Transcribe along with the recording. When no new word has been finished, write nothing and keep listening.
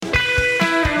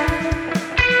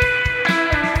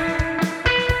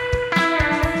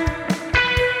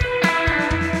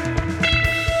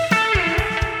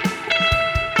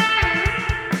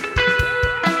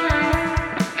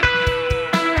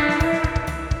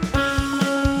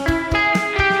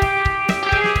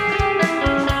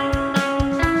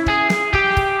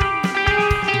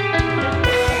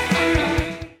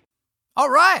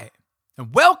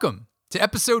Welcome to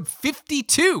episode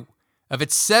 52 of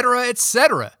Etc.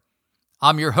 Etc.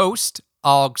 I'm your host,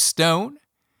 Og Stone.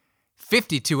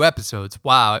 52 episodes.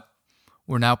 Wow,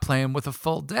 we're now playing with a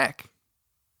full deck.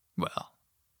 Well,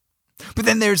 but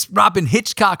then there's Robin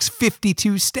Hitchcock's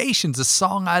 52 Stations, a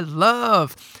song I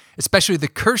love, especially the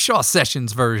Kershaw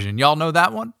Sessions version. Y'all know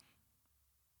that one?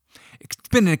 It's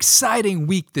been an exciting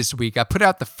week this week. I put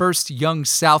out the first Young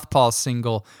Southpaw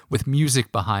single with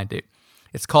music behind it.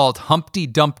 It's called Humpty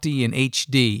Dumpty in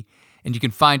HD, and you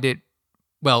can find it,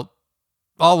 well,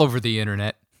 all over the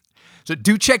internet. So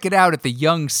do check it out at the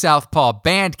Young Southpaw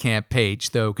Bandcamp page,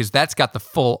 though, because that's got the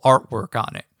full artwork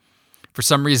on it. For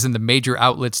some reason, the major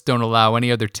outlets don't allow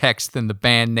any other text than the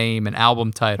band name and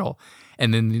album title.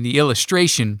 And then in the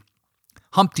illustration,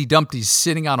 Humpty Dumpty's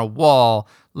sitting on a wall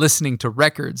listening to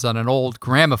records on an old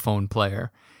gramophone player.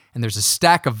 And there's a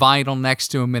stack of vinyl next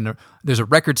to him, and there's a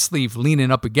record sleeve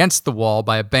leaning up against the wall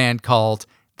by a band called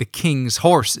The King's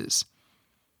Horses.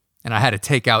 And I had to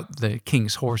take out The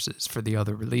King's Horses for the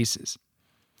other releases.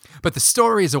 But the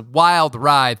story is a wild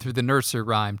ride through the nursery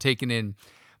rhyme, taking in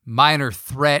Minor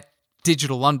Threat,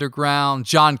 Digital Underground,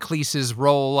 John Cleese's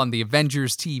role on the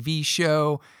Avengers TV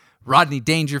show, Rodney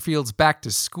Dangerfield's Back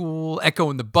to School, Echo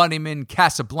and the Bunnymen,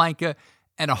 Casablanca,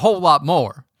 and a whole lot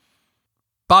more.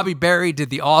 Bobby Berry did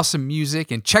the awesome music,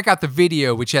 and check out the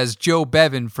video, which has Joe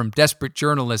Bevan from Desperate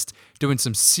Journalist doing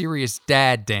some serious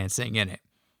dad dancing in it.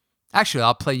 Actually,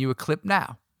 I'll play you a clip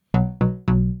now.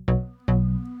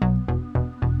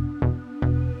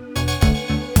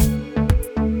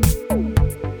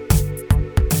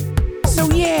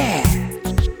 So yeah,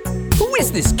 who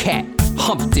is this cat,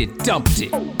 Humpty Dumpty?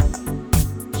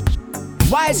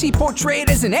 Why is he portrayed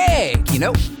as an egg, you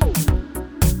know?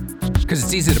 Because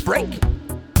it's easy to break.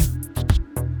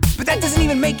 But that doesn't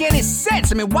even make any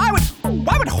sense. I mean, why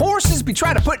would horses be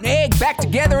trying to put an egg back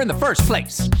together in the first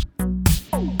place?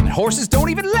 And horses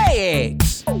don't even lay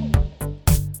eggs.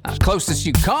 Closest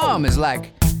you come is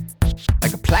like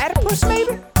a platypus,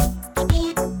 maybe?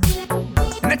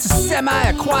 And that's a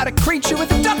semi-aquatic creature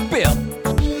with a duck bill.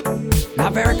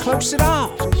 Not very close at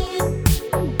all.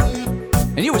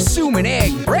 And you assume an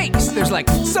egg breaks. There's like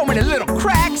so many little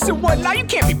cracks and whatnot. You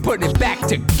can't be putting it back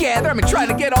together. I mean, trying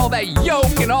to get all that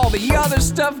yolk and all the other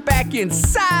stuff back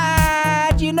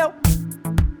inside, you know?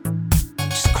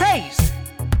 Just crazy.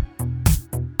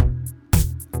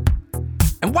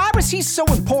 And why was he so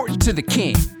important to the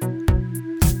king?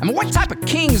 I mean, what type of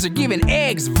kings are giving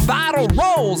eggs vital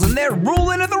roles and they're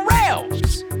ruling of the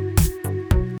realms?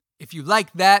 If you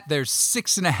like that, there's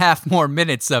 6.5 more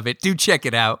minutes of it. Do check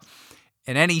it out.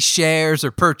 And any shares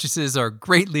or purchases are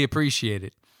greatly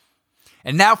appreciated.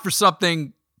 And now for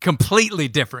something completely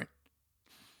different.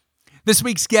 This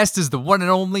week's guest is the one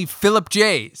and only Philip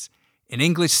Jays, an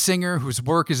English singer whose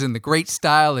work is in the great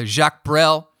style of Jacques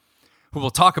Brel, who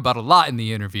we'll talk about a lot in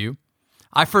the interview.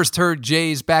 I first heard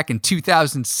Jays back in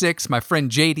 2006. My friend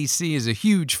JDC is a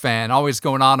huge fan, always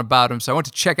going on about him. So I went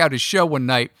to check out his show one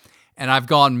night, and I've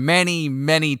gone many,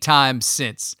 many times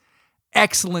since.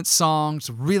 Excellent songs,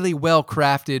 really well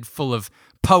crafted, full of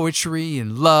poetry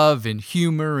and love and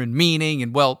humor and meaning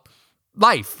and, well,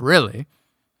 life, really.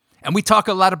 And we talk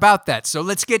a lot about that, so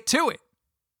let's get to it.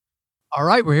 All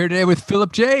right, we're here today with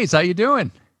Philip Jays. How you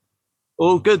doing?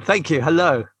 All good, thank you.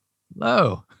 Hello.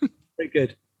 Hello. Very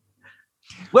good.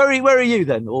 Where are you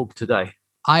then, Org, today?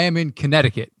 I am in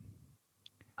Connecticut.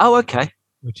 Oh, okay.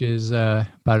 Which is about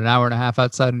an hour and a half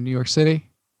outside of New York City.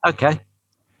 Okay.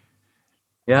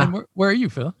 Yeah. And where are you,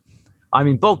 Phil? I'm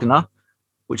in Bognor,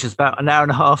 which is about an hour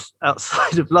and a half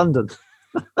outside of London.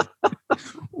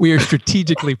 We are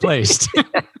strategically placed.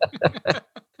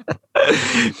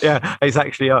 Yeah, it's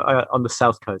actually on the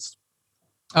south coast.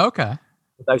 Okay.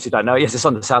 For those who don't know, yes, it's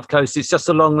on the south coast. It's just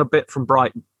along a bit from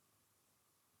Brighton.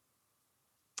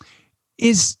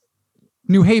 Is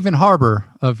New Haven Harbor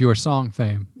of your song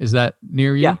fame, is that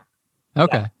near you? Yeah.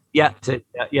 Okay. Yeah.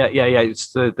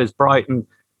 It's there's Brighton.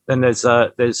 Then there's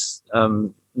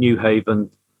New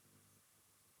Haven.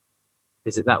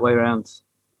 Is it that way around?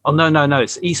 Oh no!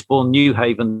 It's Eastbourne, New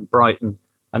Haven, Brighton,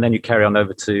 and then you carry on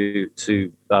over to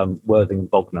Worthing and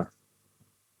Bognor.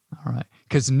 All right,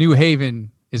 because New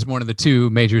Haven is one of the two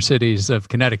major cities of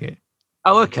Connecticut.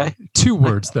 Oh, okay. 2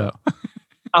 words though.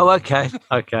 Oh, okay.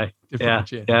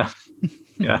 Yeah.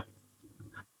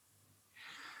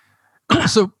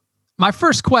 So my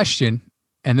first question,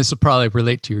 and this will probably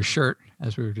relate to your shirt,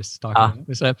 as we were just talking about,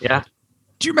 was that, yeah.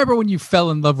 Do you remember when you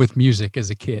fell in love with music as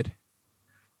a kid?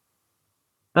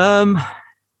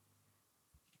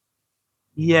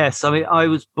 Yes. I mean, I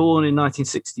was born in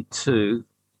 1962.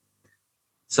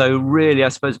 So really, I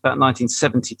suppose about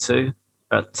 1972.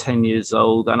 about 10 years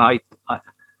old, and I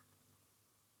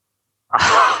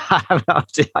have no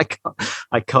idea.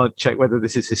 I can't check whether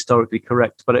this is historically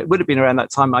correct, but it would have been around that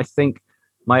time. I think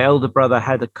my elder brother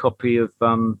had a copy of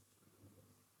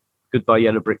Goodbye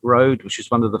Yellow Brick Road, which is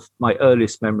one of my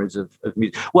earliest memories of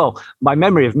music. Well, my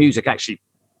memory of music actually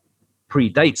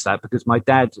predates that, because my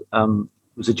dad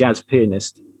was a jazz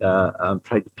pianist,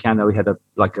 played the piano. He had a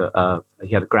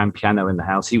grand piano in the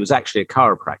house. He was actually a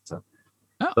chiropractor,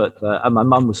 but and my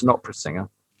mum was an opera singer.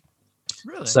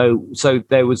 Really? So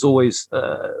there was always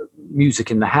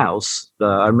music in the house.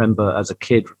 I remember as a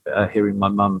kid hearing my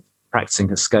mum practicing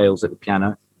her scales at the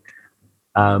piano,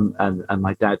 and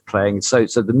my dad playing. So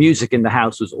the music in the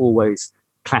house was always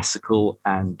classical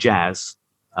and jazz.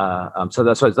 So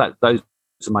that's why those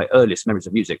are my earliest memories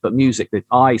of music. But music that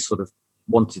I sort of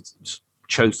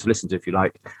chose to listen to, if you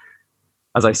like.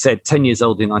 As I said, 10 years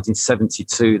old in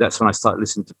 1972, that's when I started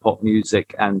listening to pop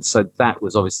music. And so that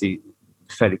was obviously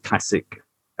fairly classic,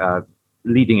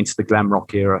 leading into the glam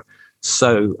rock era.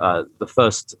 So the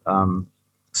first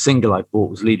single I bought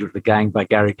was Leader of the Gang by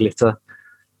Gary Glitter.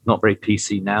 Not very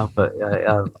PC now, but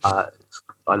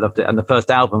I loved it. And the first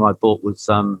album I bought was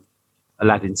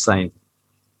Aladdin Sane,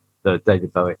 the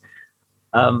David Bowie.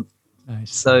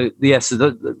 Nice. So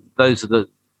those were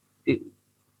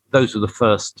the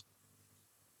first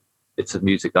bits of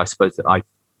music, I suppose, that I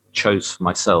chose for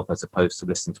myself, as opposed to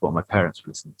listening to what my parents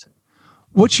were listening to.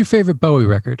 What's your favorite Bowie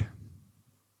record?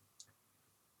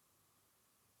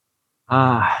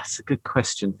 It's a good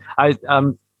question.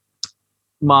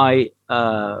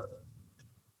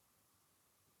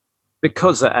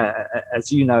 Because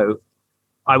as you know,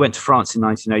 I went to France in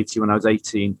 1980 when I was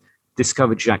 18,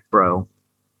 discovered Jacques Brel.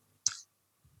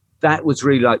 That was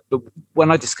really like,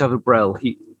 when I discovered Brel,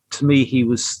 to me, he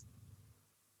was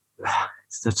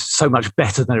so much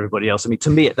better than everybody else. I mean,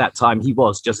 to me at that time,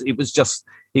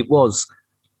 it was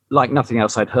like nothing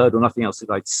else I'd heard or nothing else that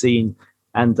I'd seen.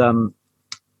 And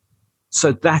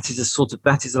so that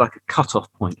is like a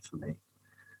cutoff point for me.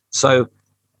 So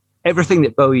everything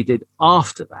that Bowie did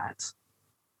after that,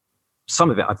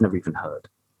 some of it I've never even heard.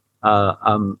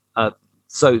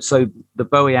 So the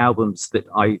Bowie albums that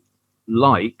I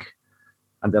like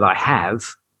and that I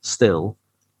have still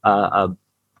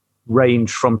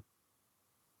range from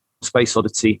Space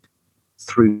Oddity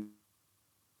through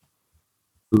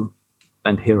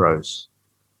and Heroes.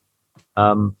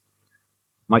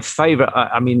 My favorite,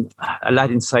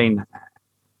 Aladdin Sane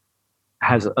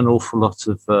has an awful lot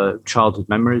of childhood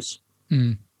memories.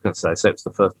 That's I say it's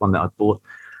the first one that I bought.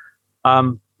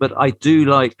 But I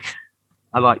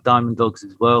like Diamond Dogs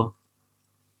as well,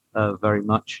 very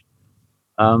much.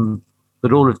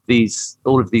 But all of these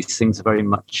things are very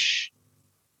much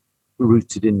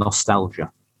rooted in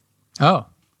nostalgia. Oh,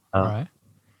 all right.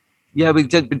 Yeah,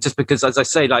 just because, as I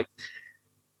say, like,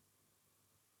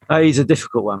 he's a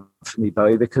difficult one for me,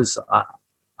 Bowie, because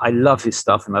I love his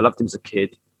stuff and I loved him as a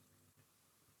kid.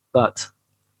 But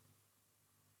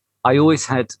I always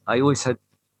had,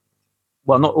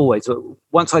 well, not always, but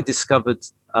once I discovered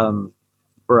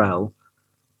Brel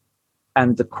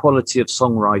and the quality of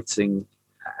songwriting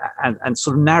and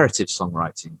sort of narrative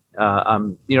songwriting,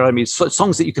 you know what I mean?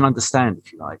 Songs that you can understand,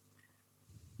 if you like.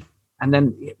 And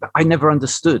then I never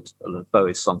understood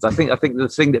Bowie's songs. I think the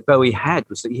thing that Bowie had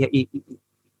was that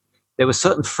there were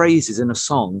certain phrases in a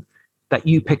song that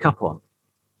you pick up on.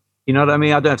 You know what I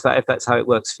mean? I don't know if that's how it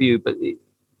works for you, but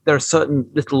there are certain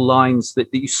little lines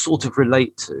that you sort of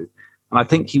relate to. And I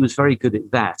think he was very good at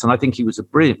that. And I think he was a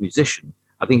brilliant musician.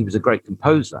 I think he was a great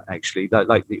composer, actually.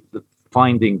 Like the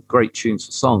finding great tunes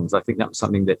for songs. I think that was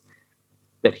something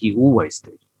that he always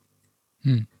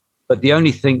did. But the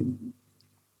only thing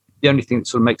that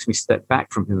sort of makes me step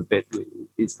back from him a bit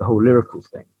is the whole lyrical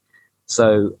thing.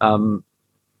 So,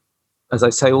 as I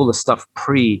say, all the stuff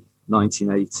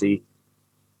pre-1980,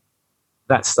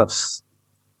 that stuff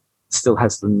still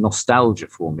has the nostalgia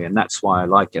for me, and that's why I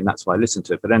like it, and that's why I listen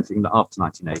to it. But anything after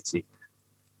 1980,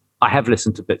 I have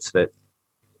listened to bits of it,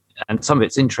 and some of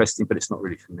it's interesting, but it's not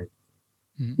really for me,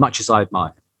 much as I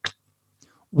admire.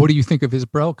 What do you think of his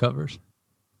Brel covers?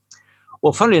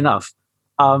 Well, funnily enough,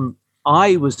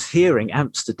 I was hearing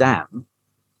Amsterdam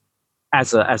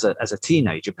as a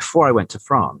teenager before I went to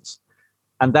France,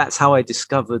 and that's how I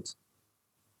discovered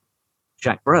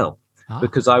Jacques Brel,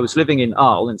 because I was living in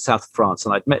Arles in south of France,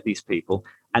 and I'd met these people,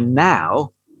 and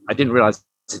now I didn't realize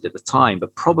it at the time,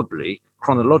 but probably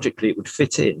chronologically it would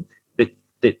fit in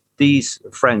that these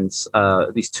friends,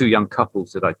 these two young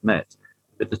couples that I'd met,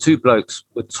 that the two blokes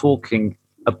were talking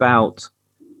about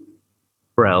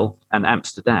Brel and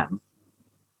Amsterdam.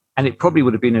 and it probably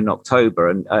would have been in October,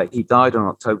 and he died on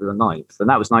October the 9th, and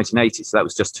that was 1980, so that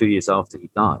was just 2 years after he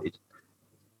died.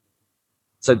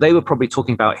 So they were probably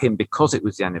talking about him because it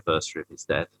was the anniversary of his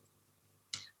death.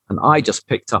 And I just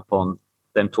picked up on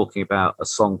them talking about a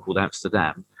song called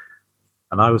Amsterdam.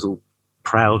 And I was all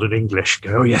proud and English,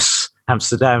 go, oh, yes,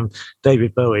 Amsterdam,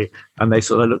 David Bowie. And they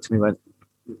sort of looked at me and went,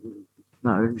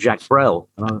 no, Jacques Brel.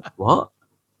 And I went, what?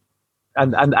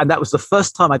 And that was the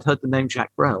first time I'd heard the name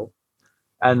Jacques Brel.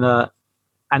 And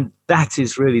that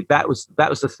is really, that was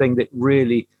the thing that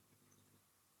really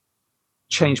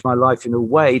changed my life in a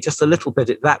way, just a little bit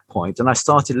at that point. And I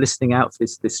started listening out for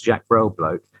this Jacques Brel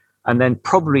bloke. And then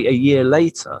probably a year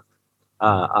later,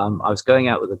 I was going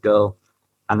out with a girl,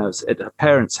 and I was at her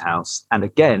parents' house. And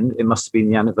again, it must have been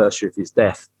the anniversary of his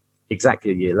death,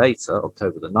 exactly a year later,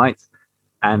 October the 9th.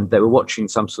 And they were watching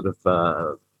some sort of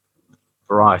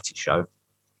variety show.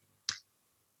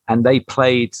 And they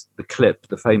played the clip,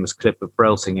 the famous clip of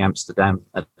Brel singing Amsterdam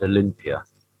at Olympia.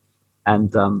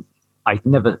 And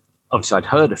obviously I'd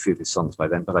heard a few of his songs by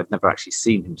then, but I'd never actually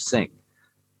seen him sing.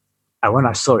 And when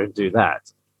I saw him do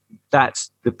that,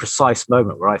 that's the precise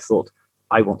moment where I thought,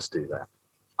 I want to do that.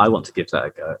 I want to give that a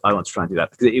go. I want to try and do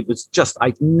that. Because it was just,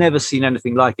 I'd never seen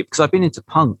anything like it. Because I've been into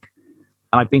punk,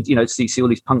 and I've been, to see all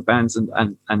these punk bands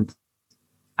and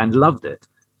loved it.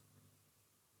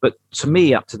 But to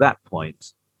me, up to that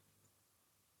point,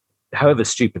 however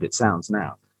stupid it sounds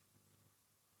now,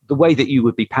 the way that you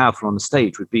would be powerful on the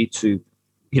stage would be to,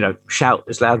 shout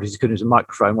as loud as you could into a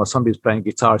microphone while somebody was playing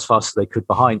guitar as fast as they could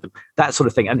behind them, that sort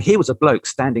of thing. And here was a bloke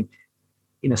standing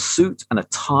in a suit and a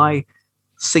tie,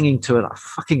 singing to a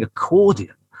fucking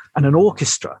accordion and an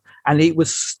orchestra. And it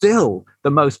was still the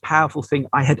most powerful thing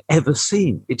I had ever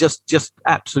seen. It just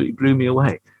absolutely blew me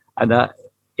away. And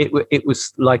it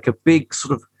was like a big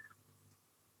sort of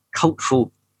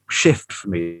cultural shift for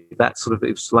me. That sort of,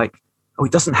 it was like, oh,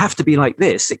 it doesn't have to be like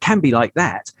this. It can be like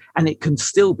that. And it can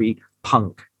still be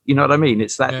punk. You know what I mean?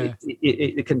 It's that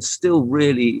it can still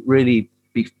really, really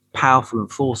be powerful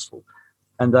and forceful.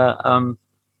 And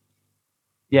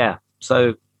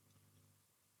so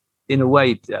in a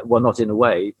way, well, not in a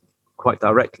way, quite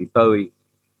directly, Bowie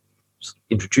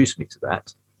introduced me to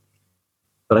that,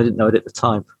 but I didn't know it at the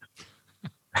time.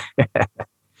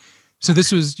 So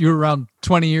you were around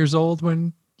 20 years old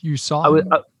when you saw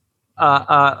him?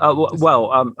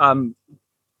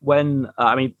 When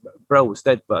Brel was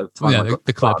dead by the time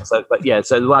the clip. So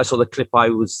when I saw the clip, I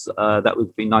was that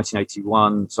would be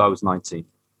 1981, so I was 19.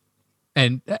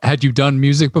 And had you done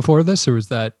music before this, or was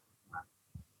that?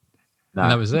 No,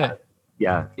 and that was it.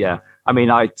 Yeah. I mean,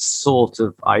 I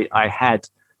had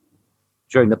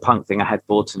during the punk thing, I had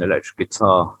bought an electric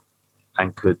guitar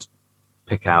and could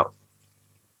pick out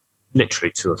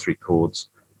literally 2 or 3 chords.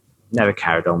 Never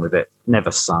carried on with it.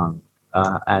 Never sung.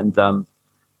 And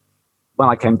when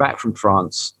I came back from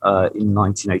France in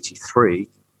 1983,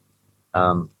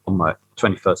 on my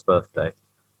 21st birthday,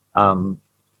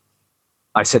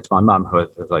 I said to my mum, who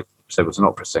I said was an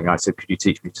opera singer, I said, could you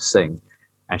teach me to sing?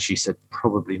 And she said,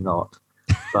 probably not,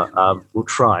 but we'll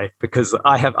try, because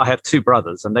I have 2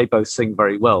 brothers and they both sing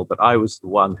very well. But I was the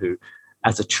one who,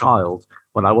 as a child,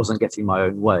 when I wasn't getting my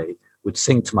own way, would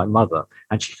sing to my mother,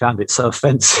 and she found it so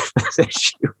offensive that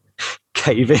she would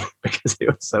cave in because it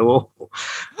was so awful.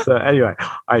 So anyway,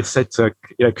 I said to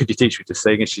her, could you teach me to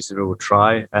sing? And she said, we'll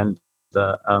try. And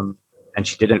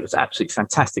she did it. It was absolutely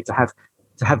fantastic to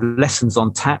have lessons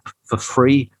on tap for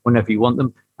free whenever you want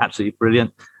them. Absolutely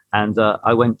brilliant. And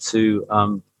I went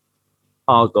to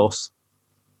Argos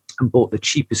and bought the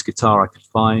cheapest guitar I could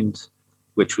find,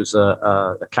 which was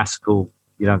a classical,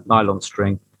 nylon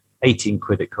string. 18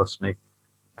 quid it cost me,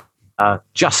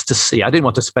 just to see. I didn't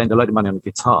want to spend a load of money on a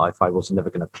guitar if I was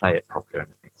never going to play it properly or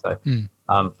anything. So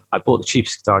I bought the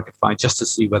cheapest guitar I could find just to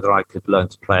see whether I could learn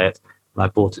to play it. And I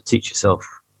bought a Teach Yourself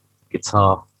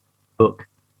guitar book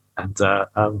and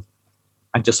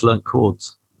just learned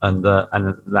chords. And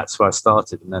that's where I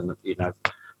started. And then,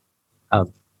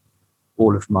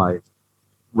 all of my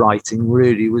writing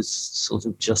really was sort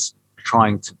of just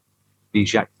trying to be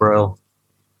Jacques Brel.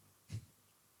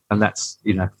 And that's,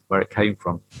 where it came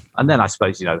from. And then I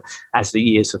suppose, as the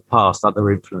years have passed, other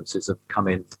influences have come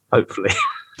in, hopefully,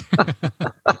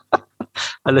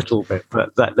 a little bit.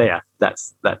 But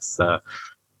that's how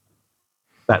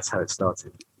it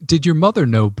started. Did your mother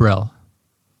know Brel?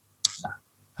 No.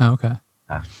 Oh, okay.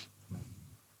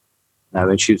 No,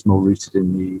 and she was more rooted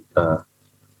in the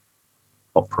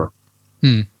opera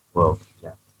world.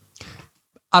 Yeah.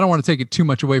 I don't want to take it too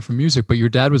much away from music, but your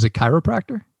dad was a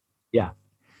chiropractor? Yeah.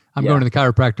 I'm going to the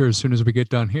chiropractor as soon as we get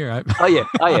done here. Oh yeah.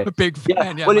 I'm a big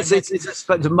fan. Yeah. Well, it's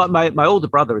my older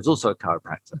brother is also a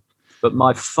chiropractor, But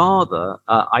my father,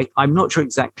 I'm not sure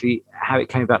exactly how it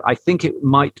came about. I think it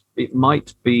might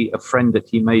be a friend that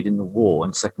he made in the war,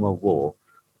 in the Second World War,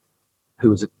 who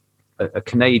was a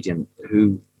Canadian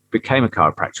who became a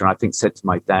chiropractor, and I think said to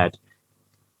my dad,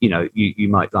 you know, you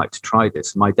might like to try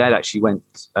this. My dad actually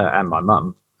went, and my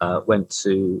mum went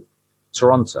to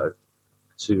Toronto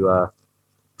to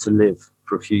live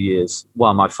for a few years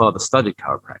while my father studied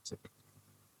chiropractic,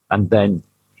 and then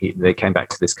they came back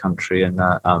to this country, and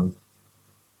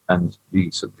we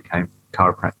sort of became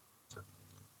chiropractors.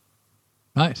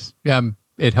 Nice. Yeah,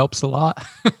 it helps a lot.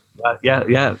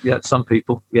 Yeah. Some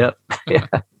people, yeah.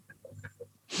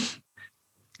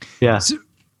 Yeah. So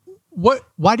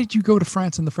why did you go to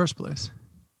France in the first place?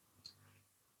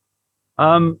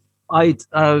 I'd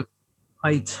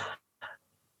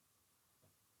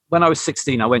when I was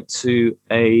 16, I went to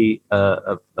a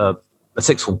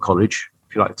sixth form college,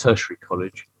 if you like, a tertiary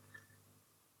college,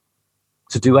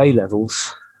 to do A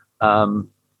levels,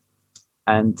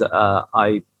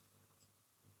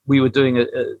 we were doing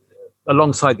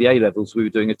alongside the A levels, we were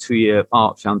doing a 2-year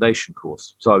art foundation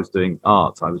course. So I was doing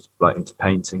art. I was like into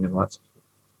painting and that,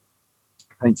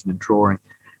 painting and drawing.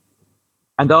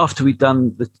 And after we'd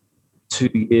done the 2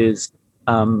 years,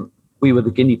 we were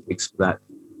the guinea pigs for that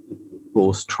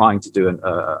course, trying to do an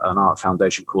art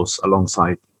foundation course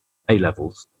alongside A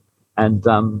levels. And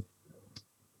a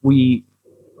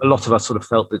lot of us sort of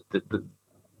felt that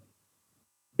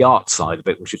the art side of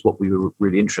it, which is what we were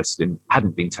really interested in,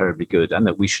 hadn't been terribly good, and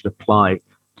that we should apply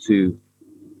to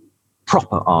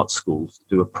proper art schools,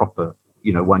 do a proper,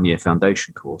 1-year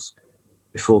foundation course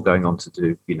before going on to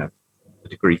do, a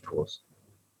degree course.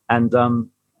 And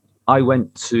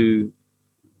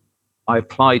I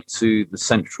applied to the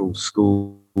Central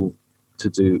School to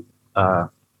do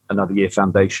another year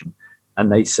foundation,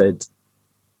 and they said,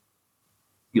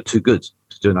 "You're too good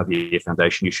to do another year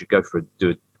foundation. You should go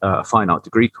do a fine art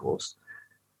degree course."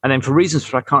 And then, for reasons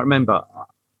which I can't remember,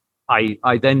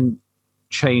 I then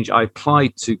changed. I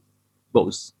applied to what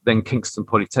was then Kingston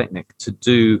Polytechnic to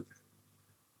do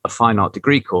a fine art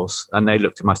degree course, and they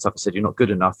looked at my stuff and said, "You're not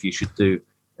good enough. You should do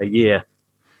a year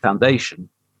foundation."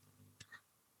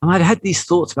 And I'd had these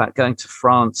thoughts about going to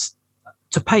France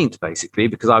to paint, basically,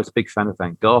 because I was a big fan of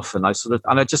Van Gogh, and I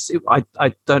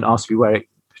don't ask me where it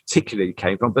particularly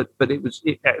came from, but it was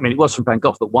from Van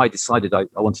Gogh. But why I decided I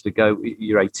wanted to go?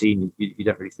 You're 18, you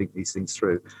don't really think these things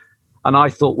through. And I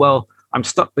thought, well, I'm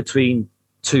stuck between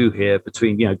two here,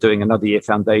 between doing another year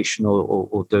foundation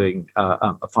or doing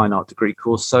a fine art degree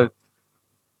course. So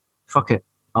fuck it,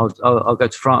 I'll go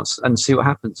to France and see what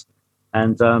happens.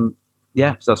 And so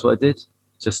that's what I did.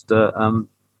 Just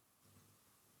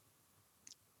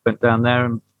went down there,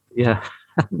 and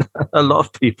a lot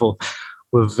of people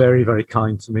were very, very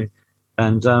kind to me,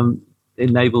 and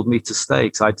enabled me to stay,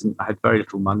 because I had very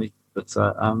little money. But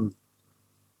I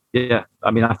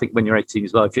think when you're 18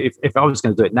 as well, if I was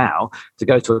going to do it now, to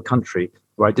go to a country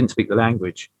where I didn't speak the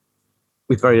language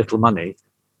with very little money,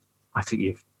 I think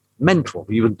you're mental.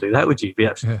 You wouldn't do that, would you? You'd be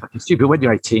absolutely fucking stupid. When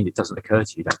you're 18, it doesn't occur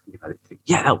to you. You don't think about it. You think,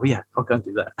 I'll go and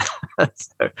do that.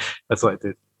 So that's what I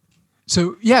did.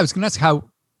 So I was going to ask, how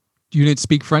you didn't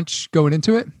speak French going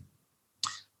into it?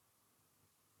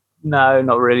 No,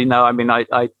 not really. No, I mean,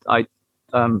 I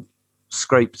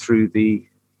scraped through the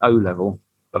O level,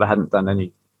 but I hadn't done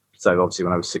any. So obviously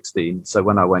when I was 16. So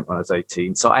when I was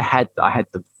 18. So I had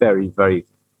the very, very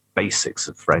basics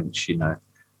of French,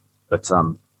 but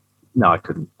no, I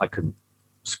couldn't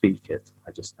speak it.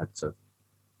 I just had to.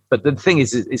 But the thing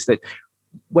is that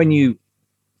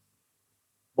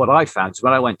what I found is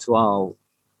when I went to Arles,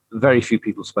 very few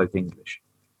people spoke English,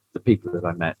 the people that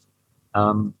I met.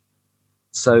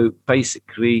 So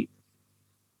basically,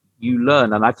 you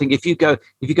learn. And I think if you go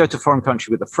to a foreign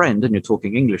country with a friend and you're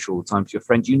talking English all the time to your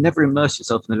friend, you never immerse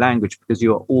yourself in the language, because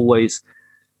you are always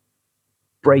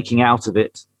breaking out of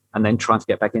it and then trying to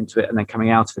get back into it and then coming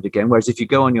out of it again. Whereas if you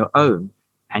go on your own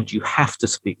and you have to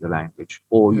speak the language,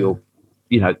 or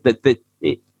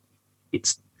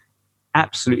it's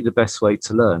absolutely the best way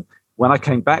to learn. When I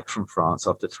came back from France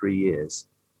after 3 years,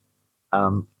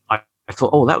 I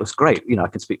thought, oh, that was great. I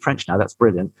can speak French now. That's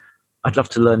brilliant. I'd love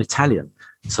to learn Italian.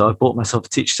 So I bought myself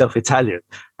Teach Yourself Italian.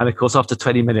 And of course, after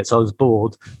 20 minutes, I was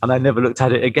bored and I never looked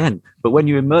at it again. But when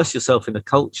you immerse yourself in a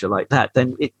culture like that,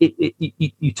 then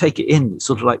you take it in. It's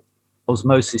sort of like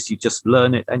osmosis. You just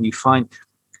learn it, and you find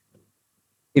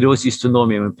it always used to annoy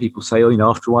me when people say, oh,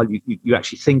 after a while, you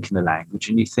actually think in the language,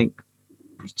 and you think,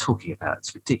 what are you talking about?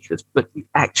 It's ridiculous. But you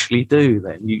actually do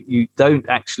then. You don't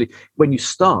actually, when you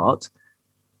start,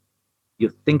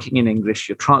 you're thinking in English,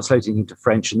 you're translating into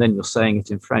French, and then you're saying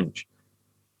it in French.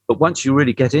 But once you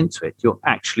really get into it, you're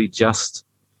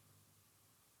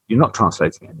not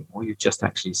translating anymore. You're just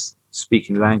actually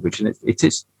speaking language, and it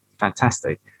is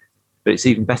fantastic. But it's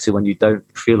even better when you don't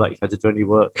feel like you've had to do any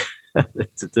work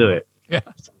to do it. Yeah.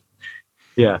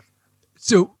 Yeah.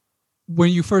 So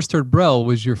when you first heard Brel,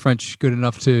 was your French good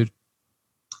enough to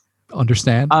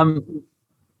understand?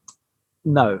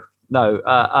 No.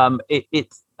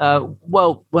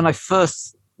 Well, when I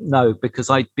first, no, because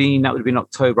that would have been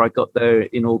October. I got there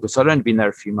in August. I'd only been there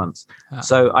a few months.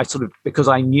 So I sort of, because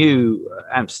I knew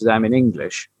Amsterdam in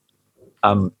English,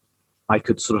 I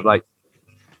could sort of like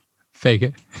fake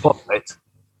it. pop it.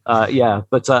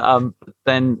 But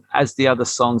then as the other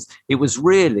songs, it was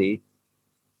really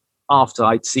after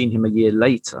I'd seen him a year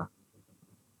later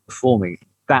performing,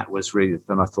 that was really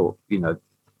when I thought,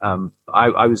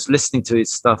 I was listening to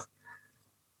his stuff,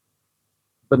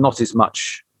 but not as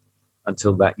much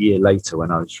until that year later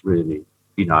when I was really,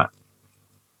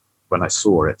 when I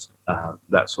saw it,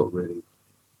 that's what really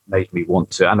made me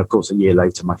want to. And of course, a year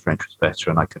later, my French was better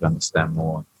and I could understand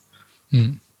more.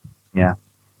 Yeah.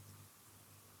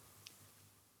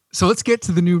 So let's get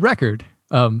to the new record,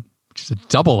 which is a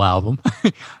double album.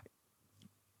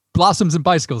 Blossoms and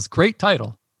Bicycles, great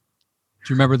title.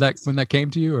 Do you remember that when that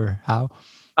came to you, or how?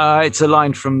 It's a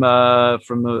line from a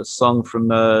song from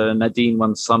Nadine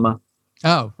One Summer.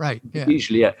 Oh, right. Yeah.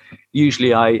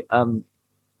 Usually I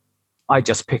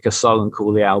just pick a song and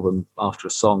call the album after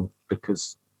a song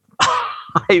because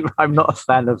I'm not a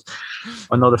fan of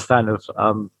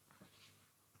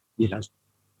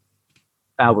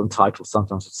album titles.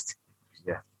 Sometimes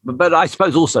but I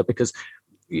suppose also because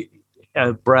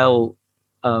Brel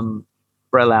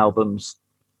albums,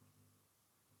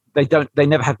 they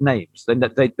never have names. They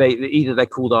either they're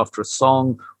called after a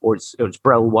song, or it's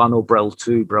Brel 1 or Brel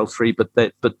 2, Brel 3, but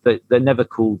they're never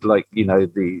called like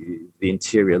the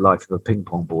interior life of a ping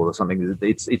pong ball or something.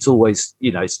 It's always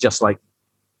it's just like,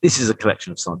 this is a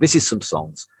collection of songs. This is some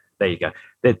songs. There you go.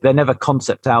 They're never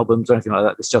concept albums or anything like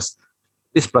that. It's just,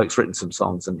 this bloke's written some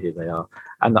songs and here they are.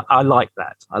 And I like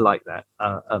that.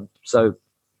 So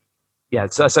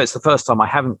it's the first time I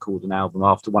haven't called an album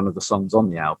after one of the songs on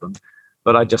the album,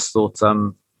 but I just thought,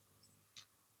 in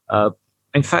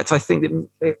fact, I think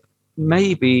it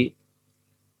maybe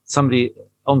somebody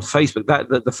on Facebook,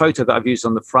 that the photo that I've used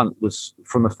on the front was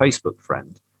from a Facebook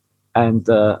friend, and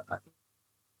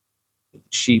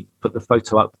she put the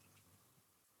photo up.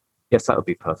 Yes, that would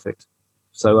be perfect.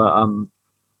 So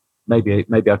maybe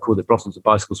I called it Blossoms and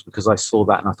Bicycles because I saw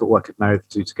that and I thought, well, I could marry the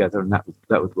two together and that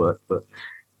would work. But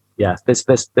yeah, there's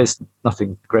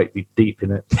nothing greatly deep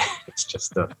in it. It's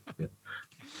just a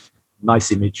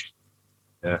nice image.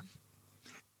 Yeah.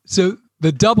 So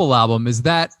the double album, is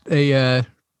that did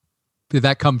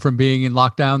that come from being in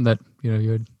lockdown that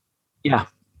you had? Yeah.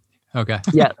 Okay.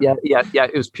 Yeah.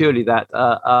 It was purely that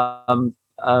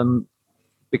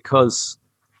because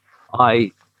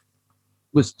I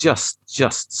was just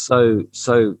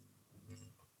so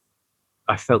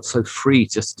I felt so free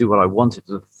just to do what I wanted.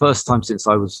 The first time since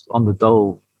I was on the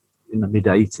dole in the mid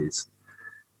 80s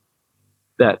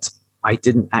that I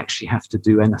didn't actually have to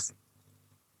do anything.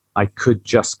 I could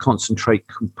just concentrate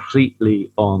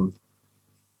completely on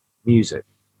music.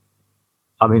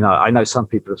 I mean, I know some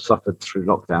people have suffered through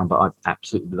lockdown, but I've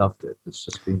absolutely loved it. It's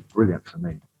just been brilliant for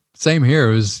me. Same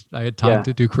here. I had time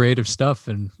to do creative stuff,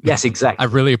 and yes, exactly. I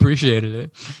really appreciated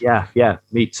it. Yeah,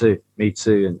 me too.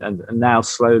 And now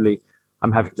slowly,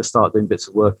 I'm having to start doing bits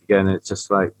of work again, and it's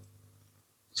just a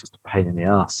pain in the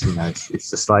ass. It's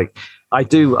just like I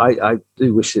do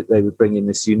wish that they would bring in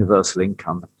this universal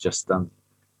income, just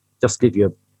give you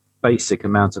a basic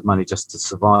amount of money just to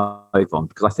survive on.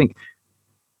 Because I think,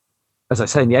 as I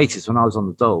say, in the 80s when I was on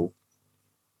the dole,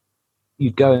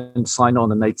 you'd go and sign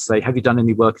on and they'd say, have you done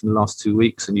any work in the last 2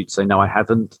 weeks? And you'd say, no, I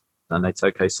haven't. And they'd say,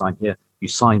 okay, sign here. You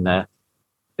sign there,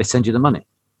 they send you the money.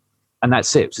 And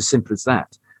that's it. It's as simple as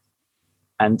that.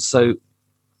 And so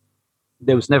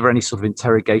there was never any sort of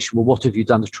interrogation. Well, what have you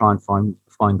done to try and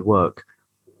find work?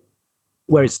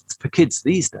 Whereas for kids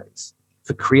these days,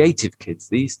 for creative kids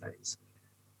these days,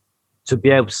 to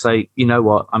be able to say, you know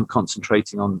what, I'm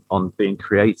concentrating on being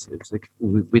creative. Like,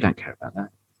 we don't care about that.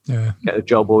 Yeah. Get a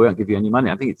job or we won't give you any money.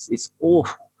 I think it's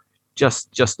awful, just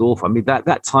awful. I mean,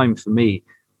 that time for me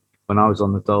when I was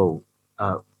on the dole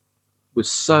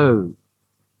was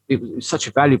such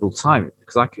a valuable time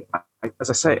because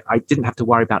as I say, I didn't have to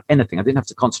worry about anything. I didn't have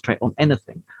to concentrate on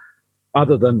anything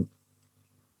other than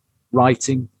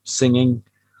writing, singing,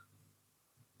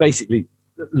 basically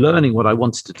learning what I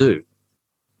wanted to do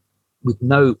with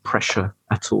no pressure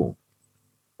at all.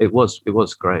 It was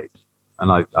great.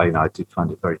 and I do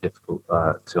find it very difficult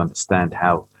to understand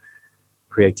how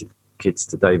creative kids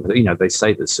today. But they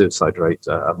say that suicide rate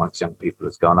amongst young people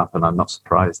has gone up, and I'm not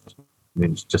surprised. I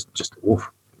mean, it's just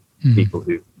awful. People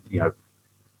who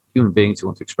human beings who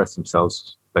want to express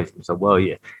themselves, basically say, well,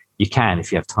 yeah, you can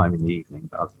if you have time in the evening,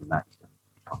 but other than that, you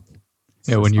can't.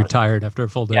 Yeah, when you're tired after a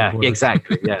full day. Yeah,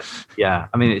 exactly. Yeah.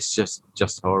 I mean, it's just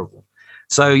horrible.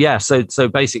 So so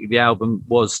basically, the album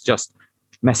was just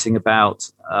messing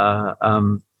about,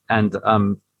 and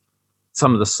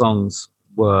some of the songs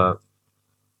were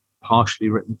partially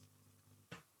written.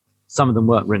 Some of them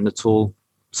weren't written at all.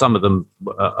 Some of them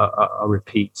are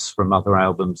repeats from other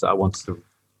albums that I wanted to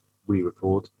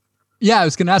re-record. Yeah, I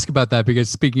was going to ask about that, because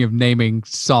speaking of naming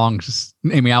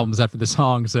albums after the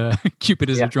songs, Cupid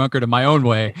is a Drunkard in My Own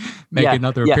Way make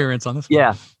another appearance on this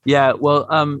one. Yeah.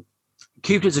 Well,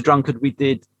 Cupid is a Drunkard, we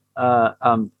did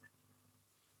the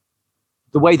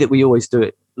way that we always do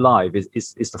it live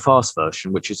is the fast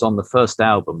version, which is on the first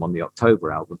album, on the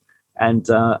October album. And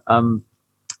that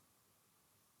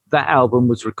album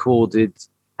was recorded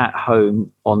at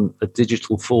home on a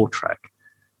digital 4-track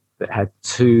that had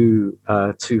two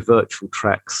virtual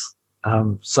tracks.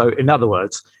 So in other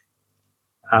words,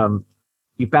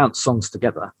 you bounce songs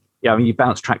together. Yeah, I mean, you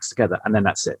bounce tracks together, and then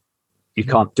that's it. You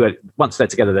can't do it once they're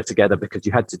together, because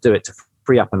you had to do it to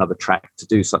free up another track to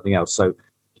do something else. So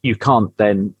you can't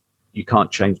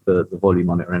change the volume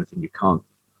on it or anything. You can't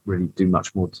really do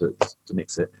much more to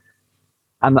mix it.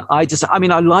 And I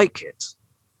like it.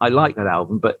 I like that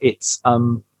album, but it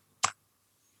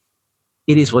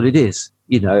is what it is,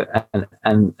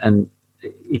 and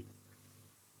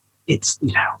it's,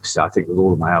 obviously I think with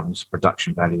all of my albums,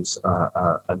 production values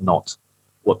are not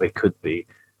what they could be.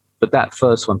 But that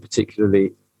first one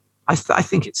particularly, I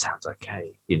think it sounds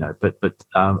okay, but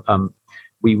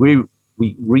we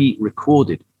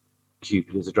re-recorded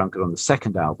Cupid is a Drunkard on the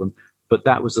second album, but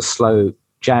that was a slow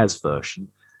jazz version.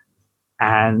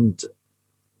 And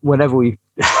whenever we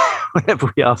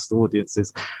asked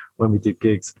audiences when we did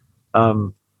gigs,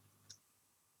 shall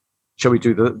we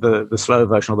do the slow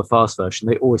version or the fast version?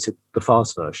 They always said the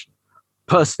fast version.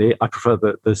 Personally, I prefer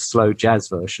the slow jazz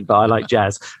version, but I like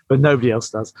jazz, but nobody else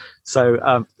does. So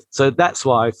that's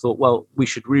why I thought, well, we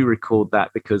should re-record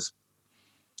that, because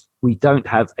we don't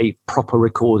have a proper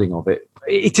recording of it.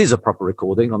 It is a proper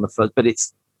recording on the first, but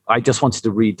I just wanted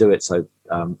to redo it so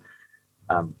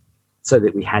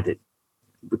that we had it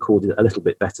recorded a little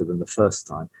bit better than the first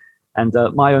time. And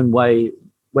My Own Way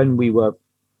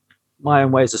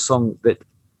is a song that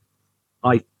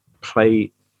I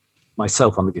play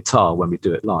myself on the guitar when we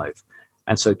do it live.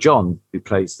 And so John, who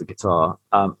plays the guitar,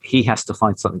 he has to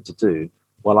find something to do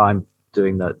while I'm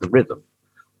doing the rhythm.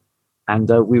 And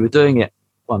we were doing it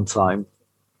one time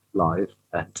live,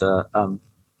 and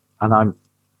I'm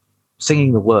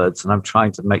singing the words, and I'm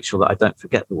trying to make sure that I don't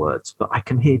forget the words, but I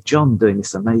can hear John doing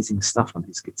this amazing stuff on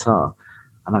his guitar,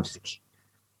 and I'm thinking,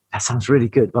 that sounds really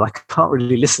good, but I can't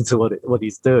really listen to what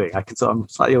he's doing. I'm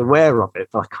slightly aware of it,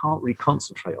 but I can't really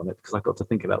concentrate on it because I've got to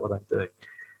think about what I'm doing.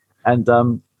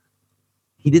 And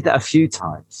he did that a few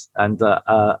times, and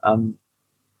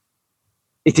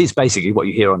it is basically what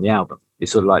you hear on the album.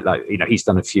 It's sort of like he's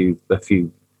done a few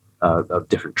of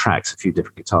different tracks, a few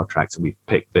different guitar tracks, and we've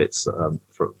picked bits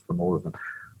from all of them.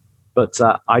 But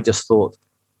I just thought,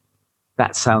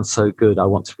 that sounds so good. I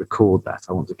want to record that.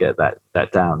 I want to get that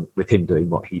down with him doing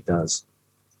what he does.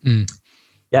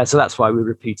 Yeah, so that's why we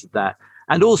repeated that.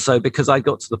 And also because I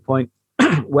got to the point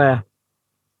where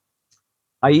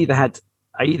I either had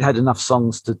enough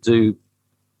songs to do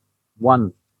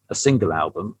a single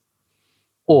album,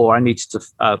 or I needed to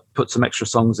put some extra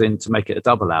songs in to make it a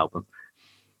double album.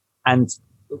 And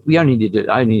I only needed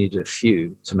a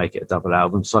few to make it a double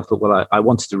album. So I thought, well, I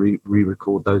wanted to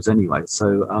re-record those anyway.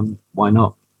 So why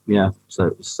not? Yeah. So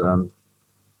it was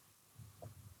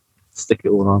stick it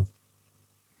all on.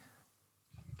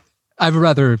 I have a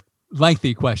rather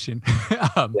lengthy question.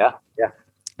 Yeah.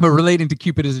 But relating to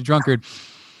Cupid is a Drunkard.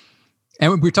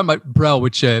 And we were talking about Brel,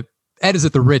 which Ed is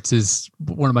at the Ritz is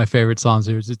one of my favorite songs.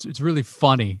 It's really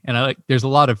funny. And there's a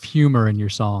lot of humor in your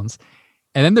songs.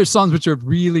 And then there's songs which are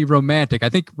really romantic. I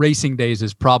think Racing Days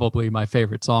is probably my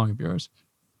favorite song of yours.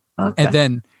 Okay. And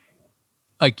then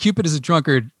Cupid is a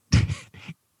Drunkard,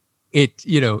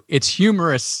 it's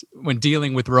humorous when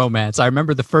dealing with romance. I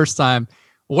remember one of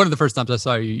the first times I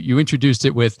saw you introduced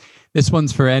it with, this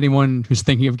one's for anyone who's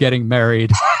thinking of getting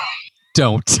married.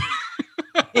 Don't.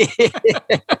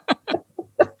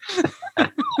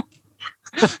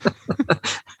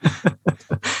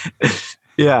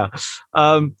 Yeah.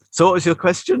 So what was your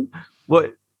question?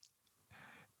 What?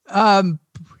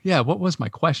 What was my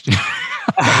question?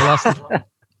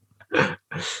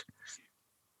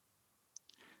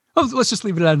 Oh, let's just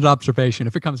leave it at an observation.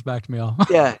 If it comes back to me, I'll.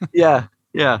 Yeah.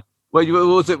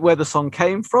 Well, was it where the song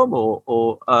came from,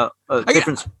 or a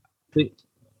difference?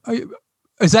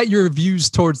 Is that your views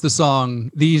towards the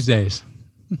song these days?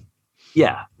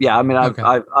 Yeah. I mean,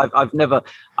 I've never.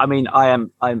 I mean,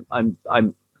 I'm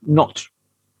not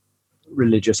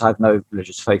religious. I have no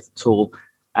religious faith at all,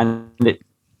 and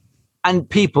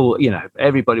people,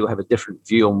 everybody will have a different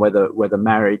view on whether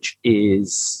marriage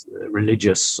is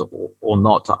religious or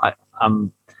not.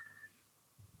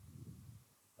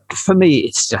 For me,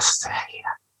 it's just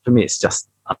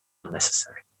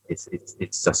unnecessary. It's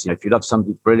just, if you love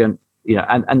somebody, brilliant,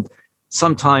 and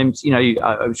sometimes,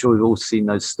 I'm sure we've all seen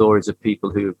those stories of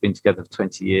people who have been together for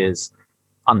 20 years,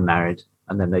 unmarried,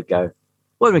 and then they go,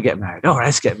 "When do we get married? Oh,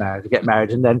 let's get married." They get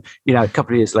married, and then a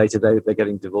couple of years later they're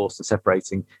getting divorced and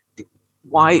separating.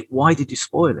 Why did you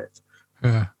spoil it?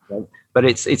 Yeah. But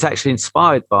it's actually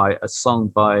inspired by a song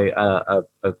by a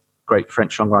great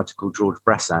French songwriter called Georges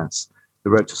Brassens, who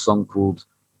wrote a song called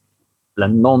 "La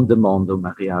non-demande au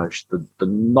mariage," the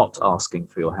not asking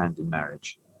for your hand in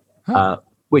marriage,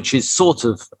 which is sort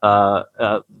of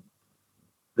the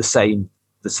same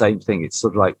thing. It's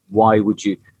sort of like, why would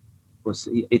you?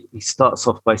 He starts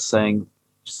off by saying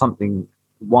something.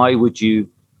 Why would you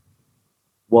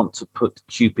want to put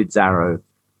Cupid's arrow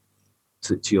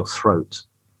to your throat?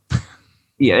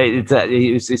 Yeah,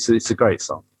 it's a great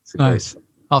song. It's a nice. Great song.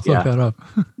 I'll look that up.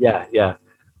 Yeah.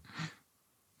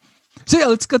 So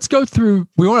let's go through.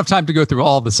 We won't have time to go through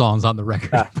all the songs on the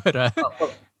record, but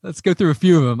let's go through a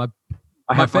few of them.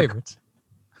 My favorites.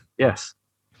 Yes.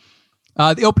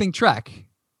 The opening track,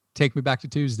 "Take Me Back to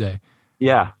Tuesday."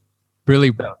 Yeah.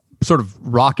 Really sort of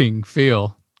rocking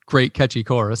feel. Great catchy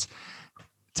chorus.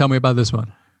 Tell me about this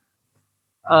one.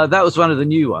 That was one of the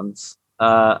new ones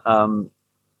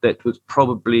that was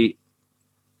probably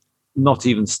not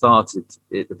even started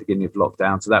at the beginning of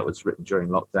lockdown. So that was written during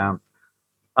lockdown.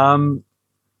 I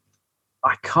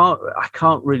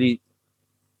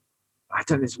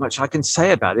don't know as much I can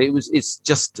say about it. It's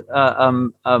just it's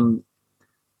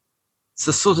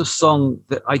the sort of song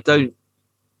that I don't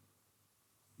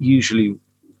usually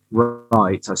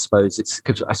write. I suppose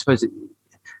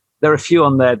there are a few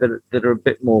on there that are a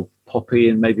bit more poppy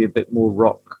and maybe a bit more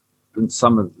rock than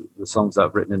some of the songs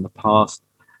I've written in the past.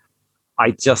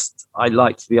 I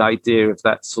liked the idea of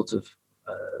that sort of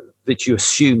that you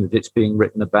assume that it's being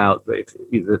written about, that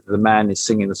if the man is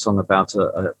singing a song about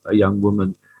a young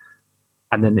woman,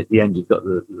 and then at the end you've got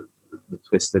the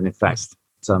twist. And in fact,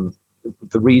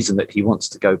 the reason that he wants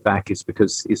to go back is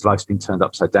because his life's been turned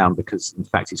upside down, because in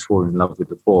fact he's fallen in love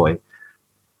with a boy.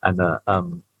 And I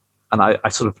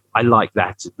like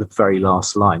that, the very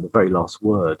last line, the very last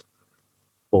word,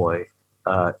 boy.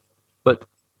 But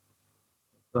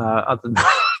other than that,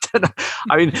 I don't know.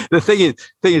 I mean, the thing is,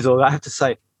 I have to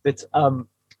say that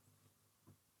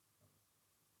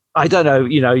I don't know.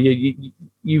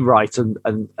 You write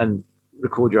and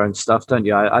record your own stuff, don't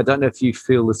you? I don't know if you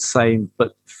feel the same,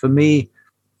 but for me,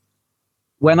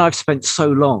 when I've spent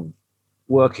so long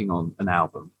working on an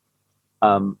album,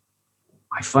 I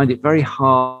find it very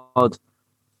hard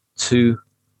to.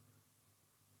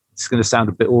 It's going to sound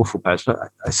a bit awful, perhaps, but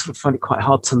I sort of find it quite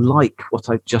hard to like what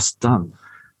I've just done,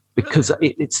 because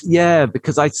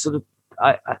because I sort of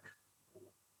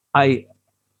I've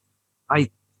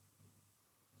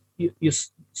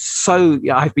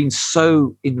been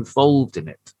so involved in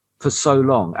it for so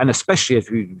long, and especially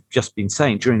as we've just been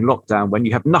saying, during lockdown, when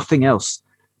you have nothing else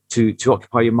to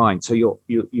occupy your mind, so you're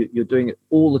doing it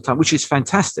all the time, which is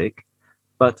fantastic.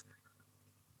 But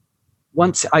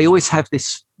once I always have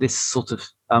this sort of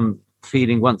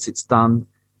feeling, once it's done,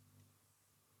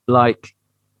 like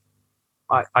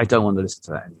I don't want to listen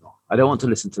to that anymore. I don't want to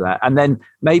listen to that. And then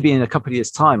maybe in a couple of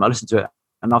years' time, I'll listen to it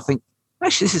and I'll think,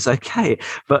 actually, this is okay.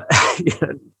 But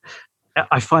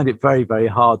I find it very, very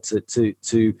hard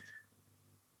to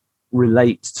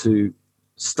relate to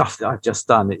stuff that I've just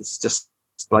done. It's just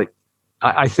like,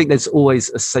 I think there's always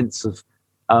a sense of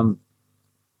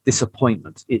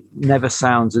disappointment. It never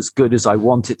sounds as good as I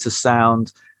want it to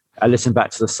sound. I listen back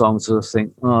to the songs and I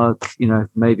think,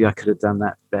 maybe I could have done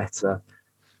that better.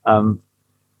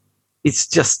 It's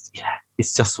just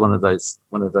one of those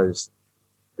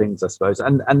things, I suppose.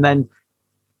 And then,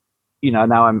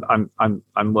 now I'm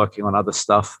working on other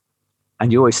stuff,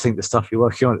 and you always think the stuff you're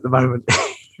working on at the moment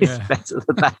is better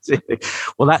than that.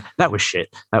 Well, that was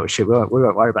shit. That was shit. We won't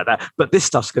worry about that. But this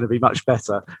stuff's going to be much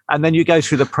better. And then you go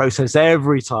through the process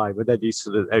every time, and then you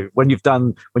sort of, when you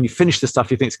finish the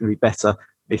stuff you think is going to be better,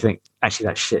 you think, actually,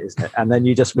 that's shit, isn't it? And then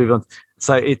you just move on.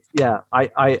 So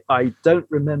I don't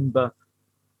remember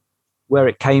where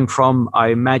it came from. I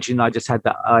imagine I just had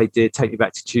that idea, Take Me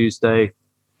Back to Tuesday,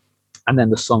 and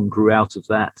then the song grew out of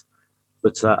that.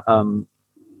 But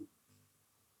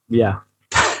yeah.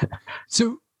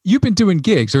 So you've been doing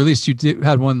gigs, or at least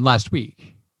had one last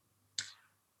week.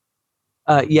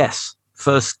 Yes,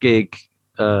 first gig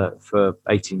for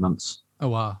 18 months. Oh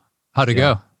wow, how'd it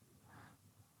go?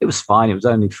 It was fine. It was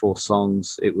only 4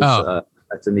 songs. It was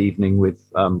at an evening with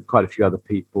quite a few other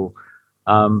people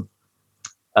to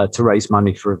raise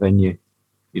money for a venue.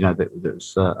 You know, that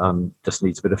was just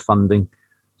needs a bit of funding.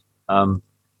 Yeah,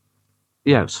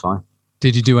 it was fine.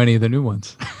 Did you do any of the new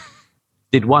ones?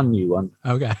 Did one new one.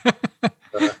 Okay.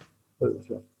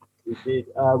 We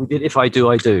did If I Do,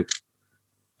 I Do.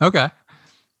 Okay.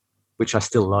 Which I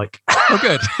still like. Oh,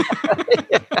 good.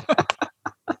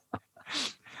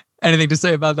 Anything to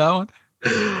say about that one?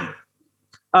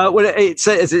 Well, it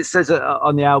says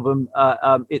on the album,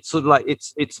 it's sort of like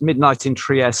it's Midnight in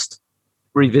Trieste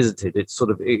revisited. It's sort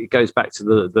of, it goes back to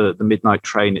the midnight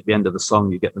train. At the end of the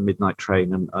song, you get the midnight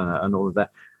train and all of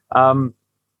that.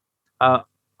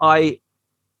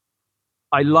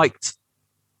 I liked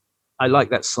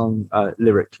that song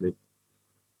lyrically.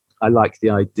 I like the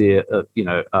idea of,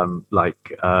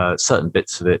 certain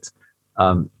bits of it.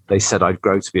 They said I'd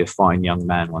grow to be a fine young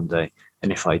man one day,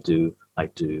 and if I do, I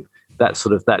do. That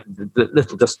sort of the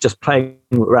little just playing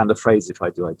around the phrase "if I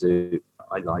do, I do."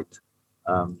 I liked.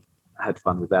 I had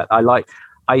fun with that. I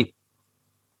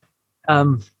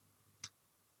don't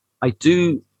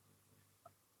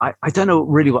know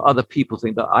really what other people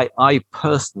think, but I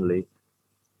personally,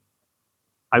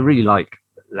 I really like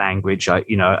language. I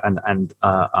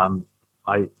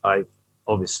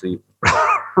obviously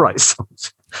write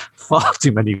songs far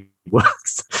too many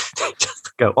words just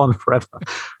to go on forever,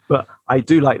 but I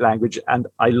do like language, and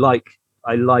I like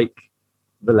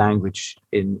the language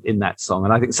in that song.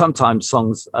 And I think sometimes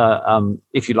songs,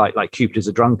 if you like Cupid is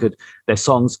a Drunkard, they're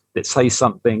songs that say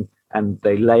something and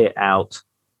they lay it out,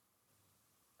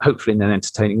 hopefully in an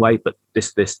entertaining way, but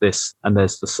this, and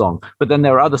there's the song. But then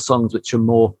there are other songs which are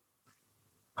more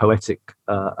poetic,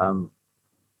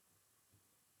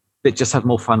 that just have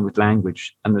more fun with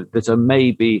language. And that are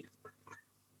maybe,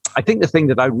 I think the thing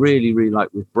that I really, really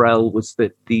liked with Brel was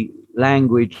that the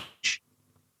language,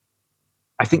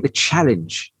 I think the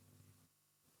challenge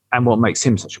and what makes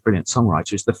him such a brilliant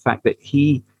songwriter is the fact that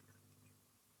you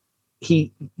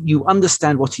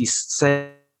understand what he's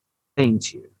saying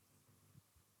to you,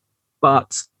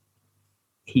 but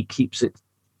he keeps it,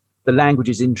 the language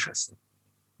is interesting.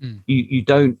 You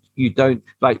don't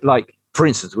like for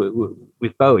instance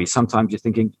with Bowie, sometimes you're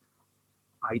thinking,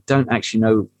 I don't actually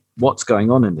know what's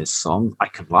going on in this song. I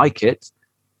can like it,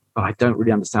 but I don't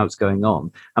really understand what's going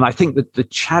on. And I think that the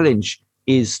challenge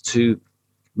is to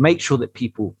make sure that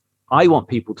I want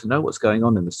people to know what's going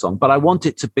on in the song, but I want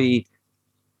it to be,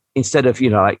 instead of,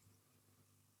 like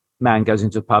man goes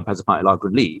into a pub, has a pint of lager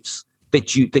and leaves,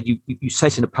 that you say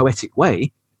it in a poetic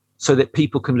way so that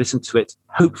people can listen to it,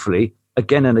 hopefully,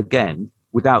 again and again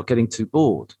without getting too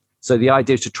bored. So the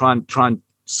idea is to try and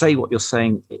say what you're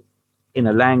saying in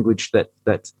a language that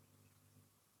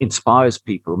inspires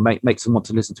people, makes them want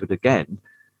to listen to it again.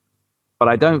 But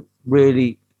I don't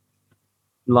really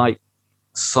like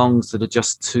songs that are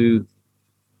just too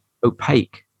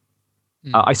opaque.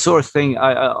 I saw a thing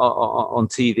on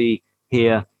TV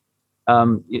here,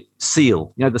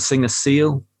 Seal, the singer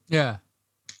Seal. Yeah.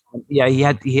 Yeah, he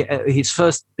had his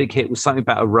first big hit was something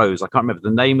about a rose. I can't remember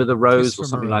the name of the rose or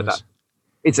something like that.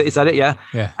 Is that it? Yeah.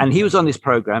 Yeah. And he was on this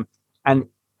program, and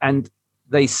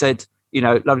they said,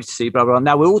 lovely to see you, blah, blah, blah.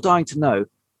 Now we're all dying to know,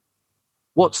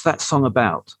 what's that song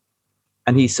about?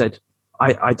 And he said,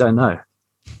 I don't know.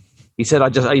 He said, I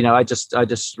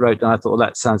just wrote, and I thought, well,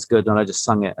 that sounds good, and I just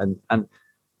sung it, and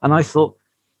I thought,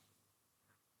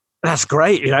 that's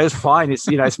great, it's fine,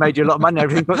 it's made you a lot of money and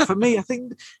everything, but for me, I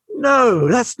think, no,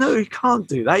 you can't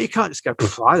do that. You can't just go,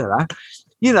 I don't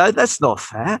know, that's not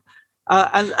fair.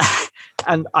 And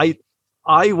I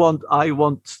want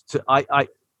to,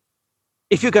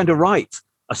 if you're going to write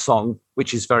a song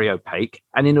which is very opaque,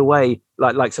 and in a way,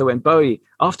 like so when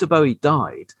after Bowie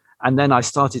died, and then I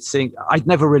started seeing, I'd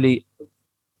never really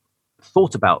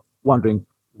thought about wondering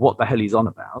what the hell he's on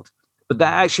about, but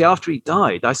that actually after he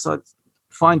died, I started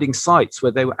finding sites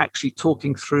where they were actually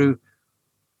talking through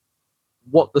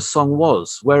what the song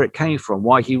was, where it came from,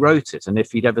 why he wrote it, and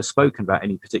if he'd ever spoken about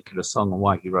any particular song and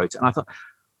why he wrote it. And I thought,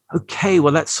 okay,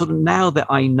 well, that's sort of, now that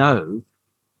I know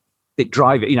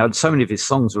that so many of his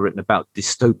songs were written about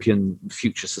dystopian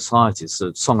future societies. So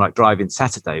a song like Drive-In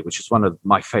Saturday, which is one of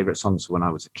my favorite songs when I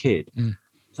was a kid.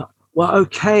 So, well,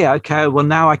 okay. Well,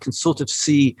 now I can sort of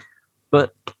see,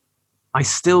 but I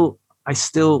still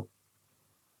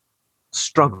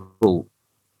struggle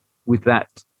with that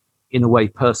in a way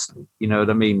personally. You know what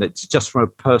I mean? That's just from a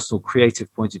personal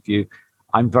creative point of view.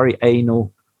 I'm very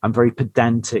anal. I'm very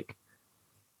pedantic,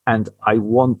 and I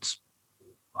want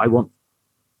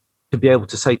to be able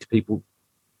to say to people,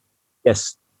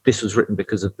 yes, this was written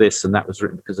because of this, and that was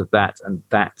written because of that, and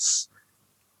that's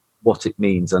what it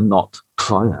means, and not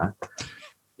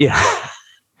yeah.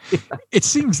 It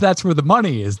seems that's where the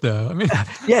money is, though. I mean,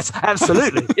 yes,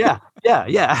 absolutely. Yeah,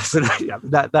 absolutely. Yeah,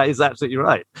 that is absolutely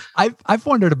right. I've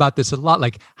wondered about this a lot.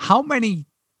 Like, how many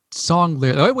song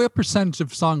lyrics, what percentage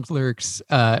of song lyrics,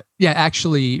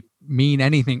 actually mean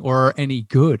anything or are any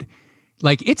good?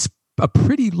 Like, it's a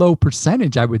pretty low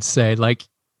percentage, I would say. Like,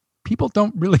 people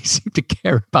don't really seem to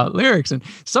care about lyrics, and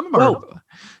some of them are.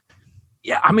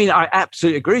 Yeah, I mean, I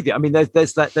absolutely agree with you. I mean, there's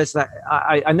that.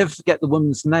 I never forget the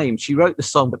woman's name. She wrote the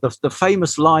song, but the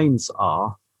famous lines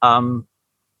are, hang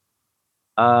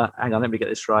on, let me get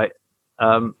this right.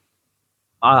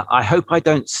 I hope I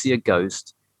don't see a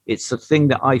ghost. It's the thing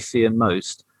that I fear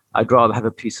most. I'd rather have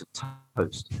a piece of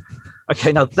toast.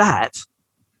 Okay, now that,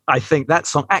 I think that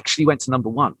song actually went to number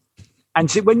one.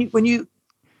 And so when you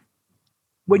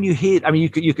hear, I mean,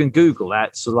 you can Google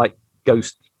that, so like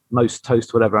ghost, most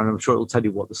toast, whatever, and I'm sure it'll tell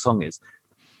you what the song is.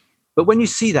 But when you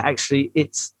see that, actually,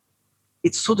 it's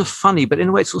sort of funny, but in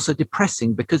a way it's also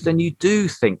depressing, because then you do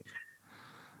think,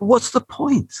 what's the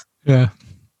point? Yeah.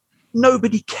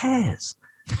 Nobody cares.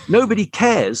 Nobody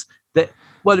cares that,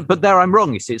 well, but there I'm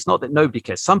wrong, you see. It's not that nobody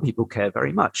cares. Some people care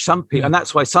very much. Some people, and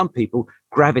that's why some people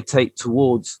gravitate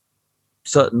towards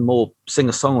certain more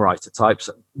singer-songwriter types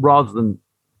rather than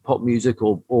pop music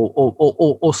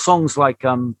or songs like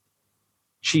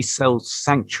She Sells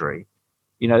Sanctuary,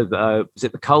 you know, is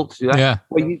it The Cult? Yeah.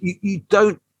 Well, you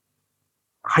don't,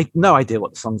 I have no idea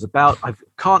what the song's about. I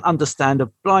can't understand a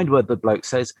blind word the bloke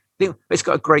says. It's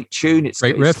got a great tune. It's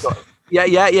great riff.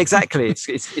 Yeah, exactly.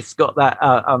 It's got that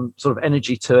sort of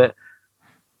energy to it.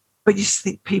 But you just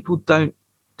think people don't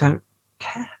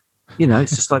care. You know,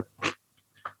 it's just like,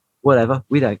 whatever,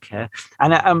 we don't care.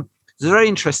 And it's very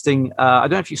interesting. I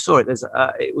don't know if you saw it.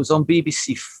 It was on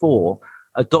BBC 4.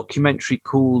 A documentary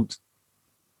called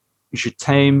Je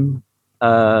t'aime,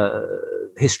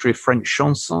 History of French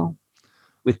Chanson.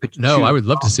 No, I would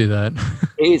love to see that.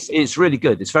 It's really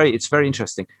good. It's very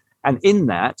interesting. And in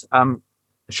that,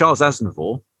 Charles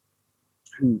Aznavour,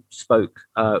 who spoke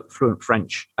fluent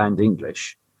French and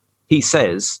English, he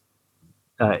says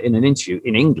in an interview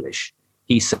in English,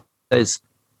 he says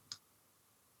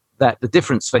that the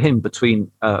difference for him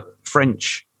between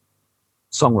French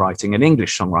songwriting and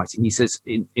English songwriting, he says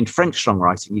in French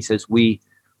songwriting, he says we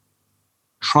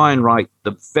try and write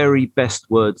the very best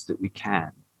words that we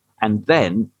can, and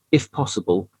then, if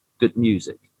possible, good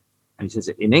music. And he says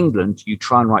in England, you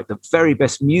try and write the very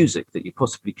best music that you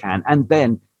possibly can, and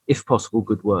then, if possible,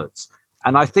 good words.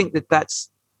 And I think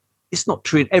it's not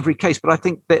true in every case, but I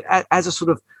think that as a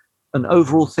sort of an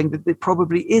overall thing, that it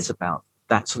probably is about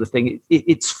that sort of thing.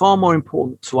 It's far more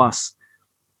important to us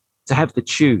to have the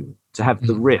tune, to have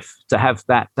the riff, to have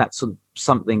that sort of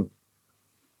something,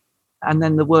 and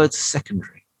then the words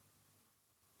secondary.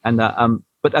 And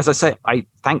but as I say,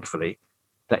 thankfully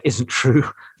that isn't true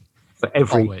for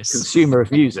every consumer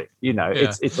of music. You know,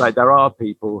 Yeah. it's like there are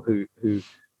people who,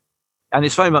 and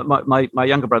it's funny. My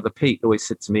younger brother Pete always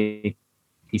said to me,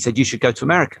 he said, you should go to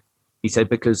America. He said,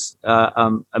 because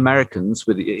Americans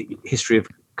with a history of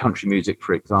country music,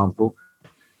 for example,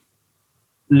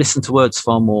 listen to words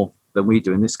far more than we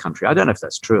do in this country. I don't know if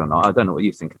that's true or not. I don't know what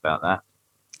you think about that.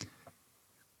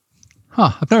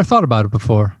 I've never thought about it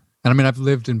before. And I mean, I've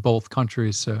lived in both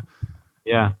countries, so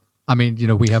yeah. I mean, you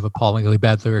know, we have appallingly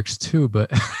bad lyrics too,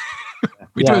 but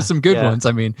we do have some good ones.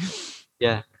 I mean,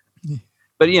 yeah.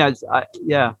 But you know,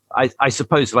 I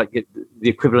suppose like the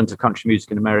equivalent of country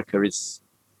music in America is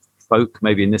folk,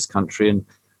 maybe in this country, and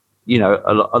you know,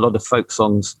 a lot of folk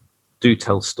songs do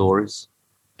tell stories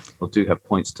or do have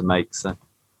points to make. So,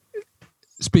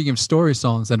 speaking of story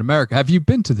songs in America, have you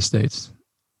been to the States?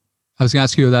 I was going to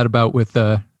ask you that about with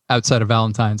outside of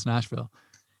Valentine's, Nashville.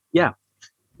 Yeah,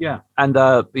 and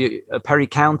Perry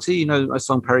County, you know, my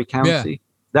song Perry County,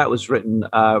 that was written.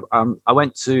 I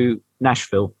went to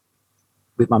Nashville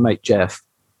with my mate Jeff.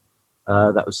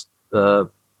 That was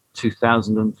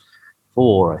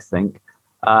 2004, I think,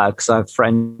 because I have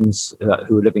friends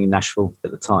who were living in Nashville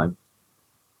at the time,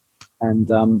 and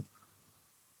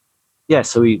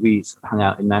so we hung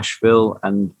out in Nashville,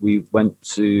 and we went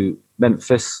to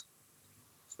Memphis.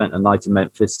 Spent a night in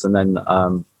Memphis, and then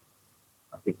I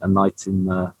think a night in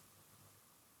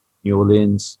New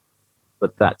Orleans,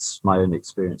 but that's my only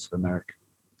experience of America.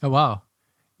 Oh, wow.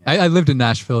 I lived in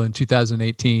Nashville in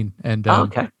 2018. And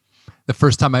Okay. the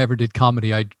first time I ever did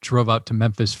comedy, I drove out to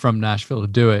Memphis from Nashville to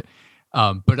do it.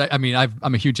 But I mean,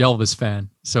 I'm a huge Elvis fan.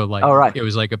 So like, All right. it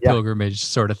was like a Yeah. pilgrimage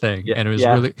sort of thing. Yeah, And it was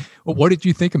yeah. really, well, what did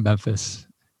you think of Memphis?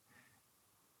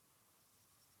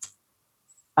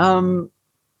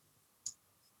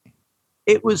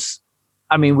 It was,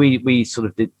 I mean, we sort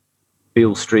of did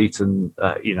Beale Street and,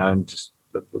 and just,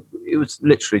 it was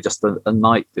literally just a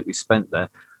night that we spent there.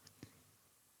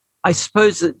 I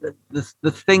suppose that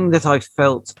the thing that I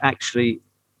felt actually,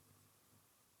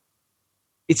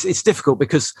 it's difficult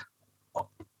because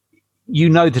you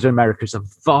know that America is a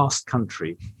vast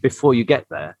country before you get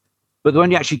there. But when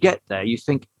you actually get there, you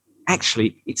think,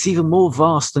 actually, it's even more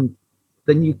vast than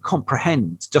you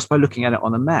comprehend just by looking at it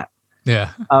on a map.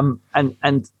 Yeah.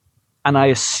 And I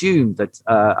assume that,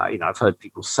 I've heard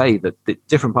people say that the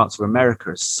different parts of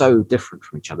America are so different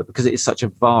from each other because it is such a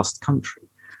vast country.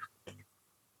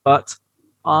 But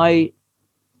I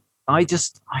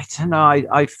don't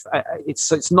know.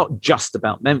 It's not just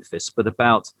about Memphis, but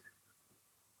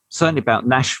certainly about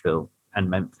Nashville and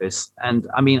Memphis. And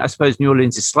I mean, I suppose New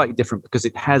Orleans is slightly different because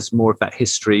it has more of that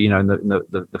history, in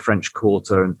the French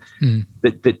Quarter, and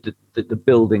the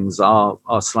buildings are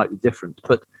slightly different.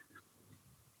 But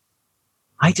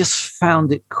I just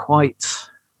found it quite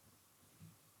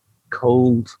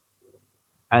cold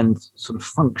and sort of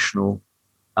functional.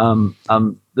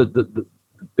 The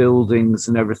buildings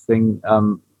and everything.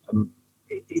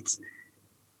 It's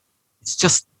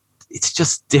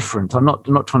just different. I'm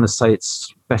not trying to say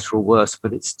it's better or worse,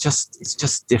 but it's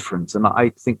just different. And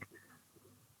I think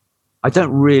I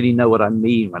don't really know what I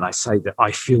mean when I say that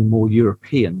I feel more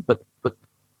European. But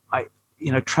I,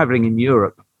 traveling in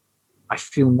Europe, I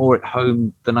feel more at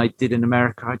home than I did in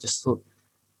America. I just thought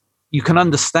you can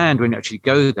understand when you actually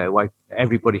go there why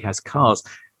everybody has cars.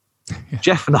 Yeah.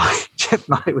 Jeff and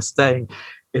I were staying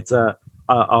at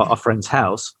our friend's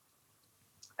house,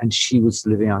 and she was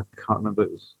living, I can't remember,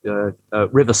 it was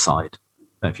Riverside. I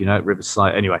don't know if you know it,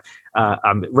 Riverside. Anyway,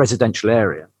 residential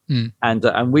area,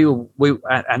 and we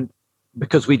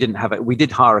because we didn't have it, we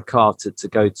did hire a car to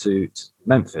go to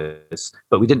Memphis,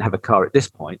 but we didn't have a car at this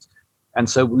point, and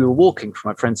so we were walking from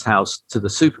my friend's house to the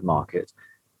supermarket,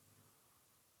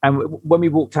 and when we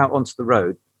walked out onto the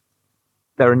road,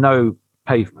 there are no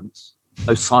pavements,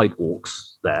 no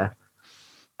sidewalks there,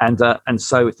 and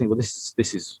so we think, well, this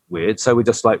is weird. So we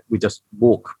just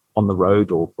walk on the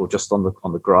road or just on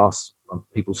the grass on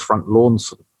people's front lawns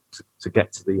sort of to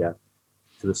get to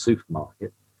the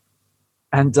supermarket.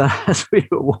 And as we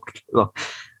were walking along,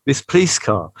 this police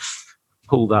car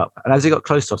pulled up, and as it got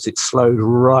close to us, it slowed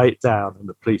right down, and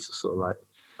the police were sort of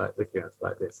like looking at us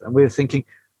like this, and we were thinking,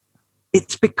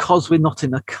 it's because we're not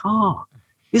in a car,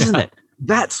 isn't it?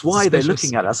 That's why they're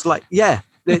looking at us like, yeah,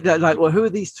 they're like, well, who are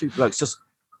these two blokes just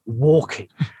walking?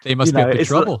 They must be up in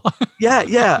trouble. Like,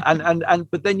 yeah. And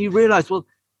but then you realize, well,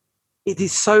 it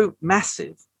is so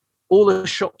massive. All the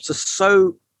shops are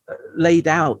so laid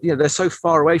out. They're so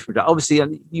far away from it. Obviously,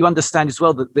 and you understand as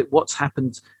well that what's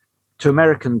happened to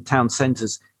American town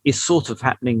centers is sort of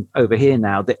happening over here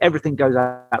now. That everything goes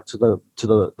out to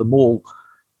the mall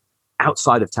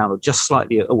outside of town or just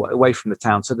slightly away from the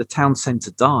town. So the town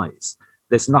center dies.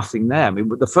 There's nothing there. I mean,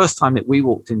 the first time that we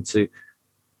walked into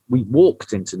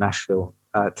Nashville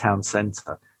town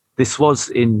center, this was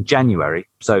in January.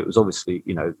 So it was obviously,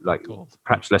 cool.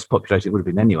 Perhaps less populated it would have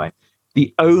been anyway.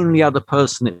 The only other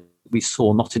person that we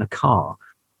saw not in a car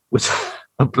was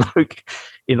a bloke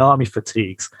in army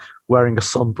fatigues wearing a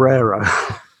sombrero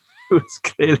who was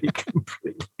clearly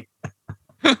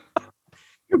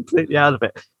completely out of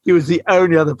it. He was the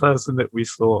only other person that we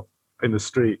saw in the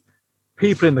street.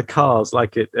 People in the cars,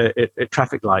 like at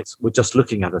traffic lights, were just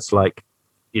looking at us like,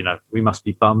 we must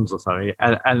be bums or something.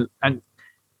 And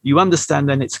you understand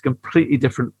then it's a completely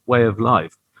different way of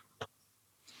life.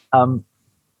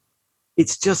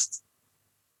 It's just,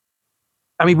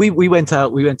 I mean, we went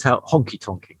out honky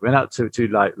tonking. We went out to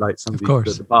like some of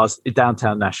the bars in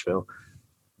downtown Nashville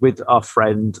with our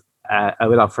friends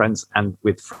and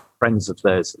with friends of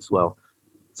theirs as well.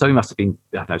 So we must have been,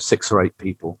 I don't know, 6 or 8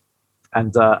 people.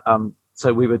 And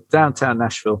so we were downtown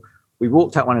Nashville. We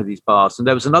walked out one of these bars, and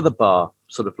there was another bar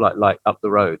sort of like up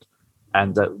the road,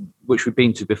 and which we'd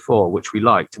been to before, which we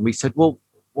liked. And we said, well,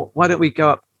 why don't we go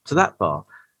up to that bar?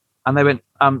 And they went,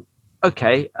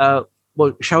 okay,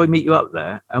 well, shall we meet you up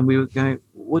there? And we were going,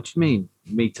 what do you mean,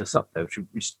 meet us up there?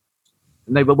 And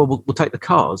they were, well, we'll take the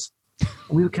cars.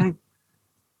 And we were going,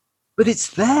 but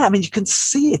it's there. I mean, you can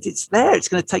see it. It's there. It's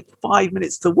going to take 5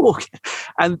 minutes to walk.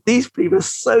 And these people are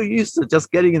so used to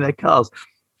just getting in their cars.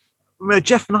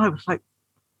 Jeff and I was like,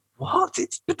 what?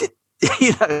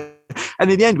 You know,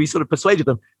 and in the end, we sort of persuaded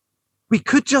them, we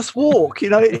could just walk, you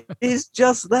know, it is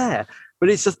just there. But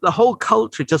it's just the whole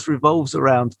culture just revolves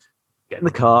around get in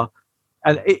the car.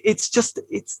 And it's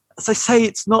as I say,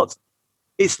 it's not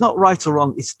right or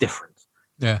wrong. It's different.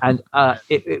 Yeah. And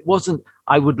it wasn't,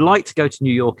 I would like to go to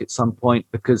New York at some point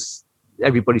because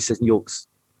everybody says New York's,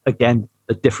 again,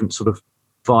 a different sort of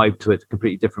vibe to it,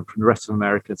 completely different from the rest of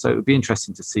America. So it would be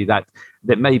interesting to see that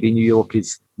maybe New York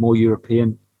is more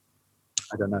European.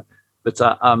 I don't know. But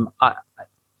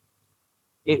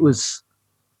it was,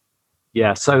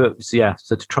 yeah. So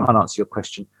to try and answer your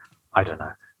question, I don't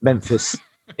know. Memphis,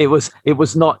 it was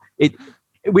not,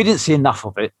 we didn't see enough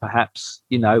of it, perhaps.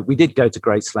 You know, we did go to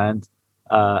Graceland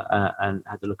and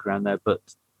had a look around there, but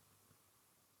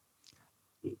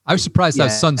I was surprised how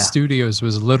Sun Studios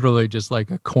was literally just like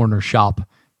a corner shop,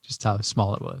 just how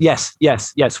small it was. Yes.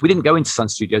 We didn't go into Sun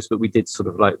Studios, but we did sort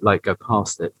of like go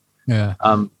past it. Yeah.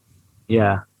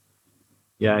 Yeah.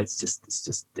 It's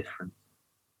just different.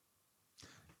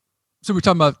 So we're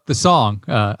talking about the song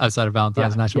outside of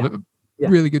Valentine's National. Yeah.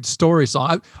 Really good story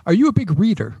song. Are you a big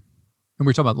reader? And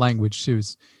we're talking about language too.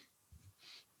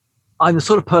 I'm the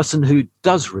sort of person who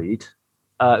does read,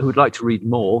 who would like to read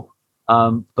more,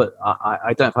 but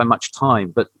I don't find much time.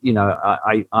 But you know,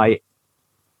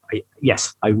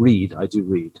 yes, I read. I do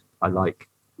read. I like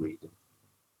reading.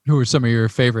 Who are some of your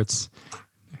favorites?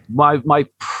 My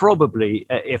probably,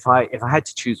 if I had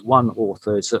to choose one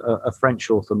author, it's a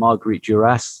French author, Marguerite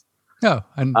Duras. Oh,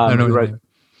 I know.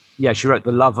 She wrote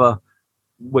The Lover,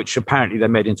 which apparently they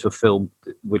made into a film,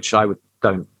 which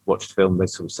don't watch the film. They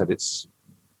sort of said it's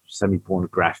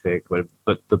semi-pornographic, but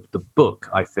the book,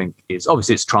 I think, is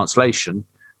obviously it's translation.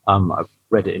 I've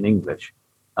read it in English.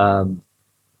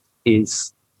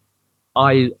 Is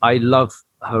I love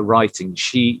her writing.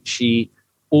 She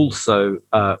also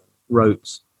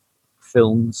wrote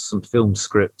films, some film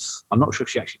scripts. I'm not sure if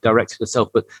she actually directed herself,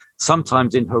 but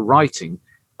sometimes in her writing,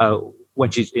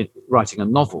 when she's writing a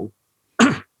novel,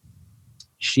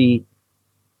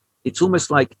 it's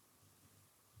almost like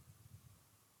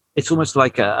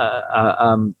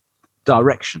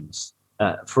directions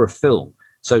for a film.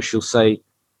 So she'll say,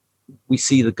 we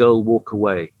see the girl walk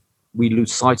away, we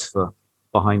lose sight of her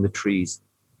behind the trees,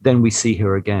 then we see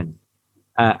her again,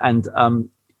 and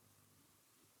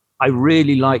I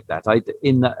really like that. I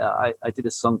did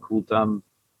a song called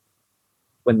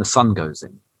When the Sun Goes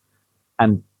In,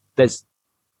 and there's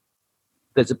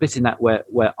a bit in that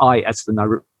where I, as the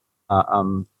narrator,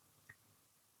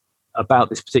 about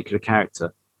this particular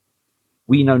character,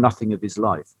 we know nothing of his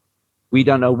life. We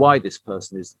don't know why this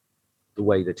person is the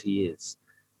way that he is.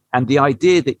 And the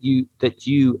idea that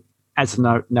you as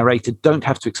a narrator don't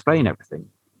have to explain everything.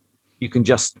 You can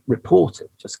just report it.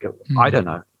 Just go, I don't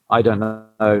know.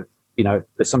 You know,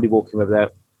 there's somebody walking over there,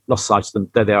 lost sight of them,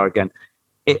 there they are again.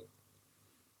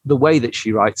 The way that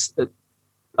she writes,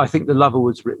 I think The Lover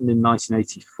was written in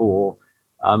 1984.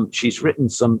 She's written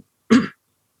some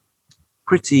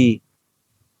pretty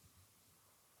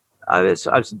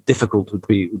as difficult would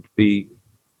be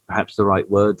perhaps the right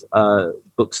word,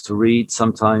 books to read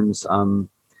sometimes,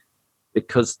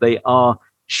 because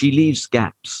she leaves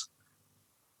gaps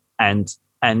and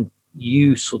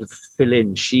you sort of fill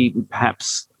in. She would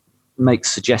perhaps make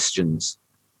suggestions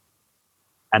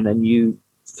and then you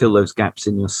fill those gaps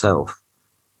in yourself.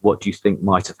 What do you think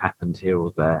might have happened here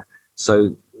or there?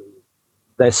 So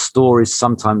there's stories,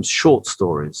 sometimes short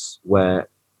stories, where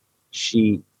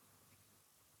she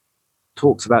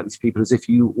talks about these people as if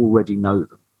you already know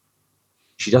them.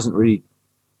 She doesn't really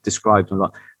describe them a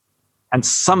lot. And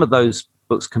some of those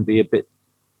books can be a bit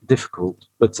difficult,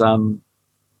 but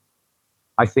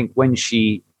I think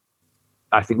she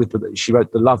wrote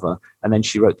The Lover, and then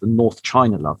she wrote The North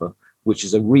China Lover, which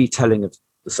is a retelling of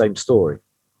the same story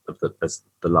as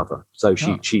The Lover. So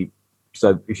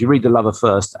so if you read The Lover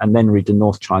first and then read The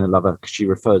North China Lover, because she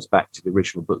refers back to the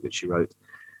original book that she wrote.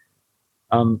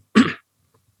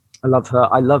 I love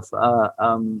her. I love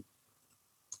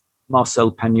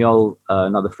Marcel Pagnol,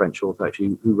 another French author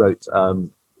actually, who wrote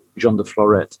Jean de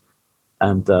Florette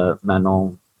and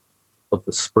Manon of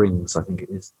the Springs, I think it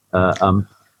is,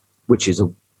 which is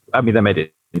they made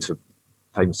it into a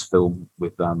famous film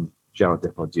with Gérard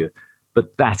Depardieu,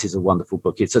 but that is a wonderful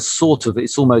book. It's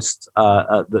it's almost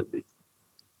the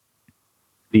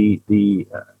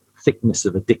thickness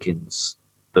of a Dickens,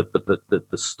 the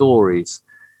stories.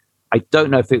 I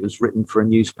don't know if it was written for a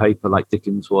newspaper like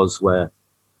Dickens was, where,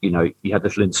 you know, you had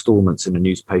little installments in a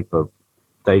newspaper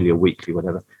daily or weekly,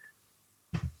 whatever.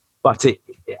 But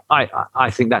I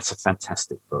think that's a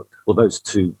fantastic book. Well, those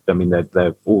two, I mean,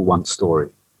 they're all one story,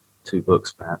 two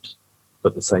books perhaps,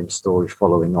 but the same story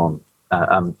following on.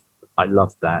 I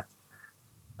love that.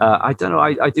 I don't know.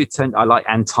 I like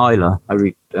Ann Tyler. I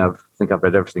think I've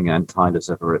read everything Ann Tyler's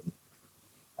ever written.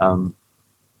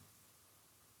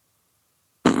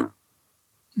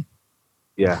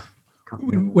 Yeah.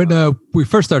 When we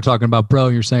first started talking about Bro,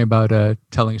 you're saying about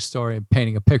telling a story and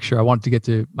painting a picture. I wanted to get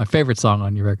to my favorite song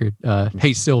on your record,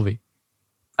 "Hey Sylvie."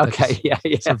 Okay, yeah.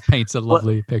 Sort of paints a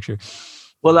lovely picture.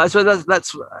 Well, that's one of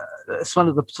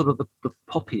the sort of the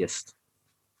poppiest.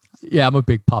 Yeah, I'm a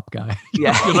big pop guy.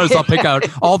 Yeah. You'll notice I'll pick out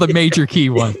all the major key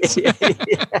ones.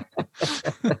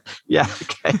 Yeah.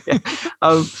 Okay.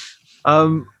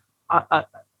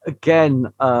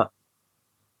 Again,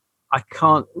 I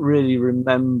can't really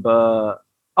remember.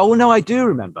 Oh no, I do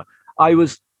remember. I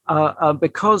was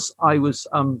because I was.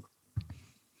 I'm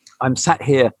sat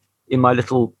here in my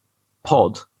little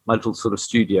pod, my little sort of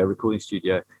studio, recording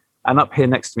studio, and up here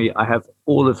next to me, I have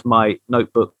all of my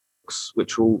notebooks,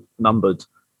 which are all numbered,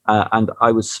 and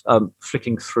I was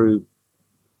flicking through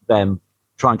them,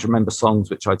 trying to remember songs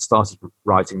which I'd started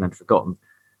writing and then forgotten.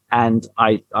 And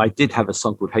I did have a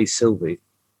song called "Hey Sylvie."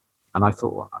 And I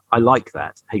thought, well, I like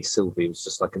that. "Hey Sylvie" was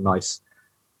just like a nice,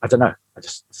 I don't know,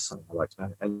 it's something I liked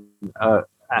about it.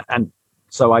 And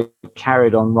so I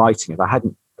carried on writing it.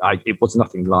 It was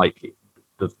nothing like it.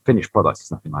 The finished product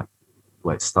is nothing like the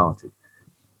way it started.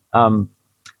 And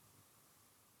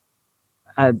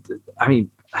I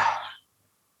mean,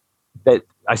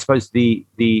 I suppose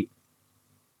the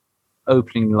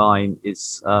opening line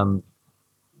is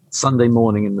 "Sunday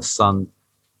morning in the sun,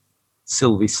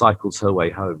 Sylvie cycles her way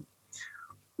home,"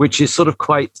 which is sort of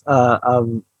quite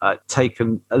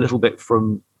taken a little bit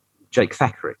from Jake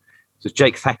Thackeray. So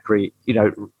Jake Thackeray,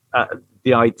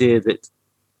 the idea that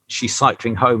she's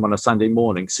cycling home on a Sunday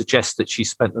morning suggests that she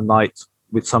spent the night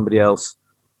with somebody else.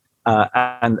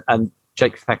 And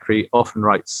Jake Thackeray often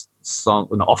writes songs.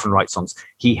 Well, not often writes songs.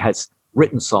 He has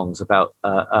written songs about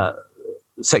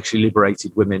sexually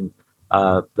liberated women.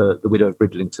 The Widow of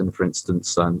Bridlington, for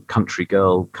instance, and Country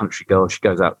Girl. She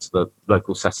goes out to the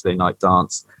local Saturday night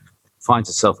dance, finds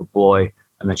herself a boy,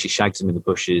 and then she shags him in the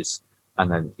bushes,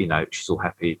 and then she's all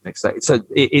happy next day. So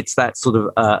it's that sort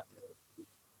of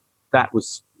that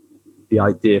was the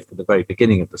idea for the very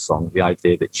beginning of the song. The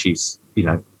idea that she's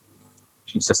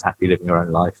just happy living her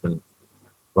own life and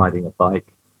riding a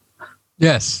bike.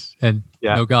 Yes, and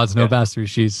no gods, no bastards.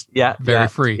 She's very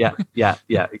free. Yeah,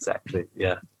 exactly.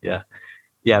 Yeah,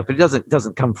 but it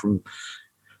doesn't come from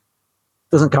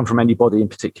anybody in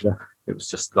particular. It was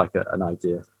just like an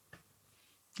idea.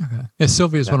 Okay. Yeah,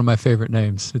 Sylvia is one of my favorite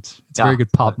names. It's a very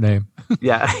good pop name.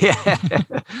 Yeah.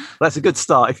 That's a good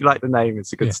start. If you like the name,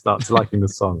 it's a good start to liking the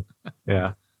song.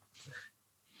 Yeah.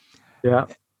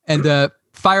 And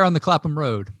Fire on the Clapham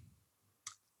Road.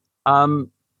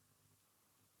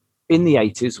 In the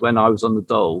 80s, when I was on the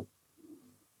dole,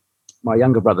 my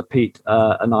younger brother Pete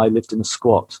and I lived in a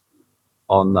squat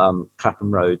on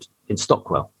Clapham Road in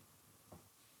Stockwell,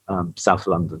 South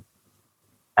London.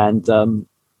 And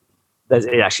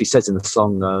it actually says in the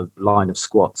song "line of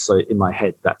squats." So in my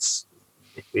head, that's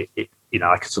it.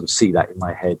 I could sort of see that in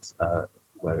my head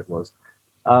where it was.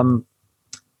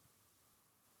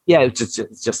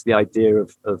 It's just the idea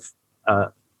of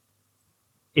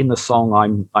in the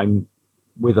song, I'm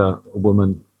with a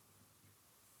woman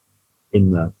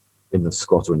in the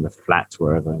squat or in the flat,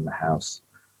 wherever in the house,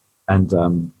 and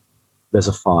there's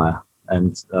a fire,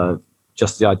 and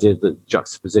just the idea, the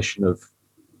juxtaposition of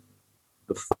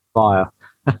the fire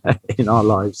in our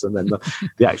lives and then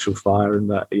the actual fire, and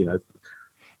that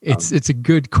it's a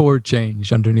good chord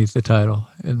change underneath the title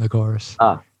in the chorus.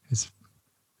 I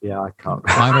can't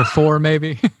minor 4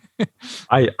 maybe.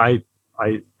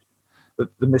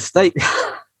 The mistake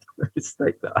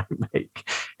that I make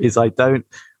is I don't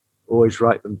always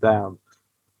write them down,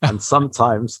 and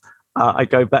sometimes I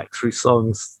go back through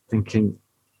songs thinking,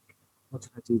 what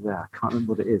did I do there? I can't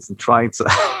remember what it is, and trying to,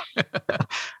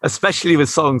 especially with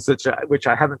songs which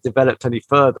I haven't developed any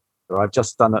further. I've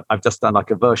just done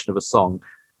like a version of a song,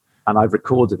 and I've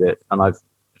recorded it, and I've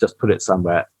just put it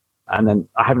somewhere, and then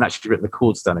I haven't actually written the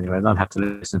chords down anyway, and then I have to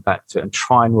listen back to it and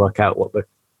try and work out what the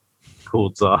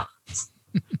chords are.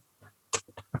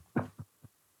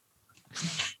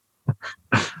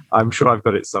 I'm sure I've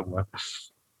got it somewhere.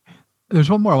 There's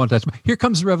one more I want to ask. Here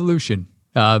Comes the Revolution.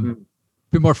 A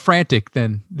bit more frantic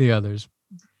than the others,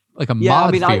 like a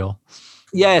mod feel.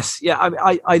 I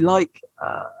like.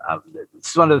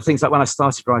 It's one of the things, like when I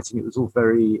started writing, it was all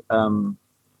very.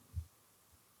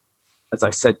 as I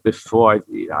said before,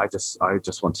 I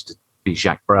just wanted to be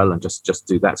Jacques Brel and just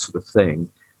do that sort of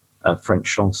thing, French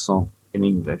chanson in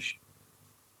English.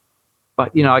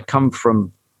 But I come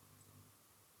from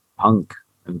punk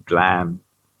and glam,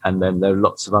 and then there are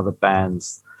lots of other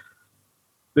bands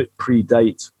that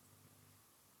predate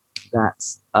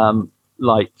that,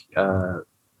 like the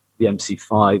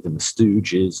MC5 and the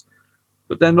Stooges,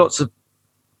 but then lots of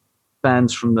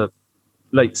bands from the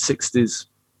late 60s,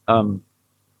 the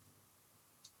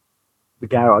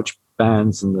garage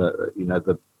bands and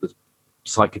the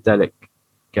psychedelic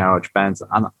garage bands.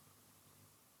 And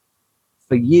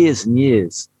for years and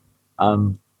years,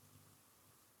 I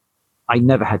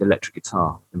never had electric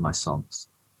guitar in my songs.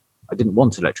 I didn't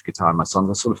want electric guitar in my songs.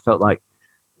 I sort of felt like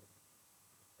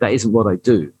that isn't what I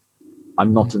do.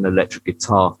 I'm not an electric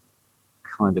guitar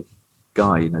kind of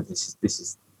guy. This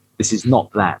is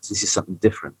not that. This is something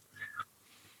different.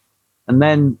 And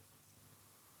then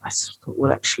I thought,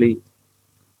 well, actually,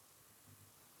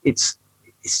 it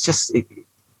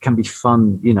can be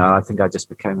fun. I think I just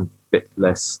became a bit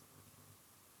less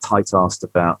tight-assed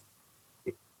about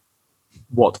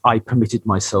what I permitted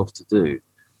myself to do.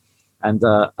 And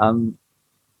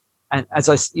as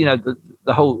I,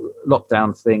 the whole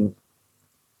lockdown thing,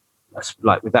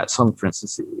 like with that song, for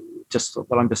instance, just thought,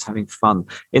 well, I'm just having fun.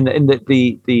 In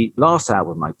the last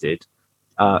album I did,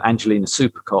 Angelina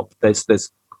Supercop,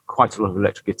 there's quite a lot of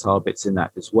electric guitar bits in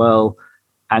that as well,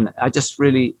 and I just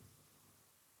really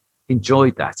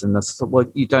enjoyed that. And I thought, well,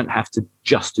 you don't have to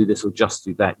just do this or just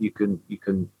do that. You can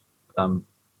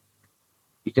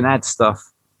add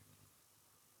stuff.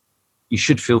 You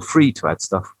should feel free to add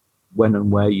stuff when and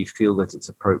where you feel that it's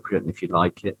appropriate and if you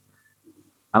like it.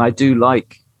 And I do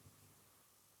like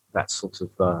that sort of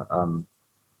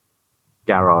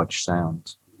garage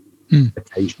sound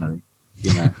occasionally,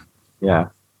 yeah.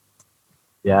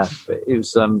 But it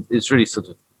was really sort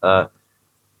of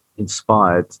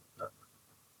inspired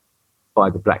by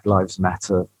the Black Lives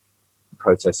Matter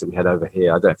protest that we had over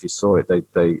here. I don't know if you saw it. They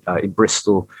in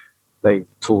Bristol, they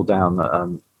tore down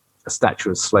a statue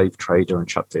of a slave trader and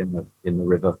chucked it in the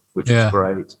river, which was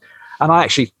great. And I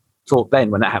actually thought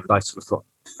then, when that happened, I sort of thought,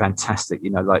 fantastic.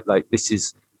 Like this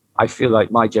is. I feel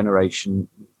like my generation,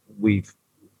 we've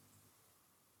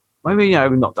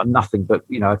not done nothing, but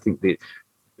I think the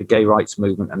gay rights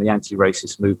movement and the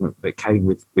anti-racist movement that came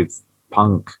with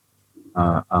punk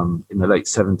in the late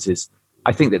 70s,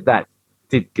 I think that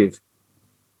did give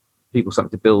people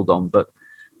something to build on, but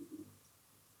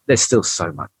there's still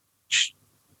so much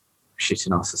shit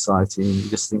in our society, and you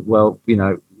just think, well,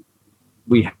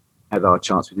 we had our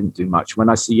chance, we didn't do much. When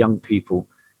I see young people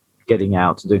getting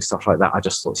out and doing stuff like that, I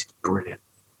just thought it's brilliant.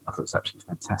 I thought it was absolutely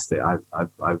fantastic. I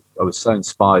was so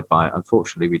inspired by it.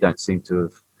 Unfortunately, we don't seem to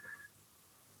have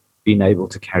been able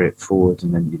to carry it forward,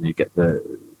 and then you get the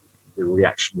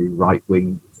reactionary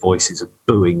right-wing voices of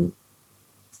booing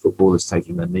footballers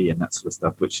taking the knee and that sort of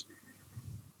stuff,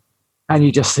 and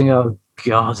you just think, oh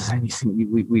God, and you think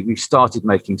we started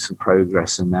making some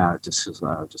progress, and now it just feels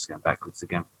like just going backwards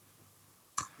again,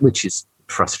 which is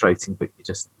frustrating, but you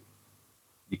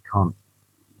can't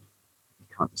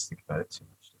just think about it too much.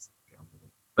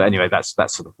 But anyway, that's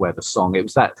sort of where the song, it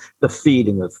was the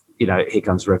feeling of, here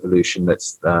comes revolution,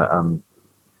 that's going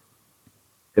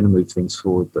to move things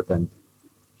forward. But then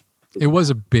it was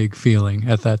a big feeling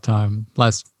at that time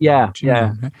last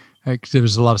June. There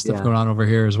was a lot of stuff going on over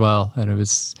here as well, and it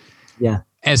was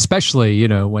especially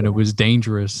when it was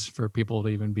dangerous for people to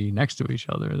even be next to each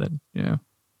other, that it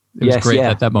was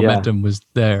great that momentum was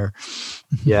there.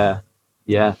 Yeah,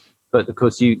 but of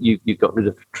course you got rid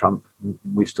of Trump.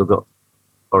 We've still got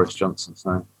Boris Johnson,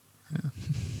 so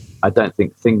I don't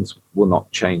think things will not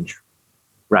change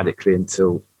radically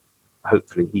until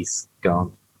hopefully he's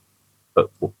gone. But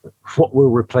what will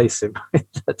replace him?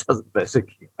 That doesn't bear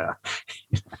thinking about.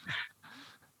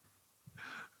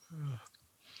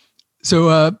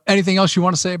 So, anything else you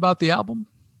want to say about the album?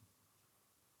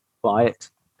 Buy it.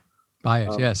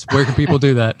 Yes. Where can people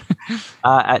do that?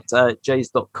 At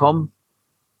jays.com.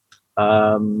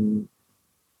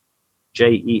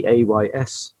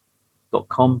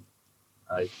 JEAYS.com.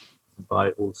 You can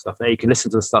buy all the stuff there. You can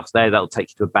listen to the stuff there. That'll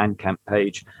take you to a Bandcamp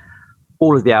page.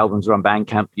 All of the albums are on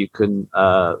Bandcamp. You can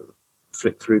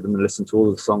flick through them and listen to all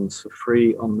the songs for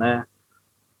free on there.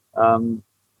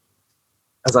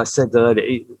 As I said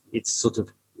earlier, it's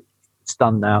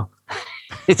done now.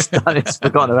 It's done. It's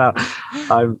forgotten about.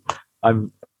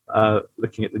 I'm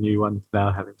looking at the new one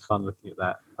now, having fun looking at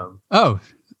that.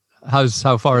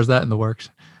 How far is that in the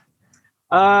works?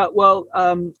 I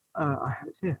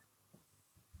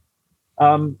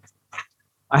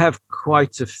have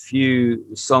quite a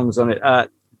few songs on it.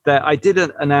 I did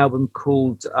an album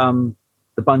called The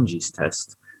Bungees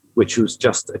Test, which was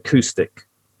just acoustic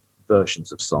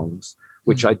versions of songs,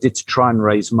 which I did to try and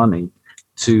raise money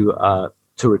to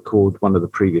record one of the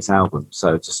previous albums.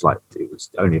 So just like it was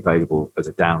only available as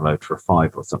a download for a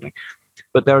 $5 or something.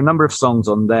 But there are a number of songs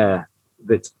on there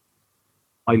that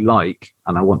I like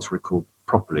and I want to record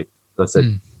properly. As I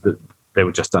said, that they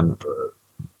were just done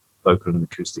vocal and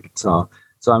acoustic guitar.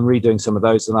 So I'm redoing some of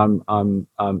those, and I'm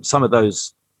some of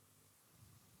those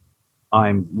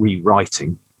I'm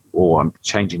rewriting, or I'm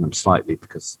changing them slightly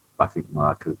because I think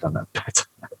I could have done that better.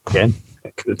 Again, I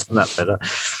could have done that better.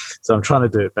 So I'm trying to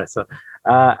do it better.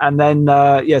 And then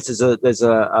yes, there's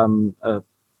a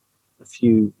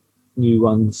few new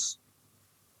ones,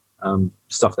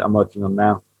 stuff that I'm working on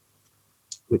now,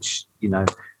 which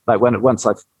like once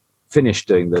I've finished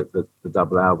doing the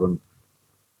double album,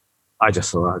 I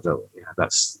just thought,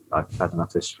 I've had enough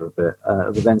of this for a bit.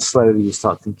 But then slowly you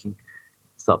start picking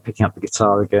up the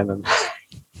guitar again and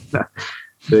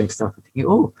doing stuff and thinking,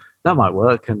 oh, that might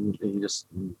work. And you just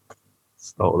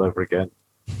start all over again.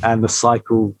 And the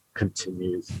cycle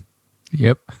continues.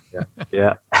 Yep.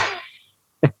 Yeah.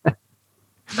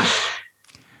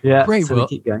 Yeah. Great. So well, we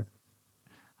keep going.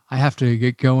 I have to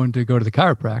get going to go to the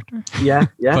chiropractor. Yeah.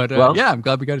 But I'm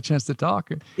glad we got a chance to talk.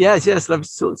 Yes. Love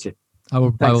to talk to you. I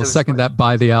will second that.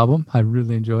 Buy the album. I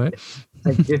really enjoy it.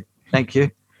 Thank you.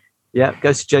 Yeah,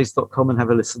 go to jays.com and have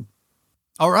a listen.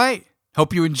 All right.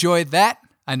 Hope you enjoyed that.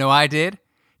 I know I did.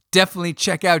 Definitely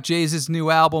check out Jays' new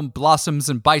album, Blossoms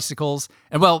and Bicycles,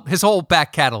 and well, his whole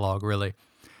back catalog, really.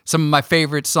 Some of my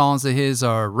favorite songs of his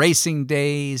are Racing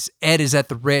Days, Ed is at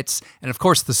the Ritz, and of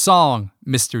course the song,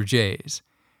 Mr. Jays.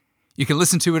 You can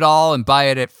listen to it all and buy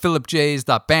it at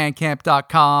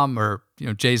philipjays.bandcamp.com or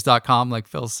jays.com like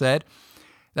Phil said.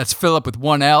 That's Philip with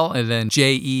one L and then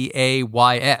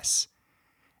Jeays.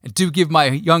 And do give my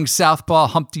young Southpaw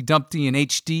Humpty Dumpty in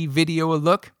HD video a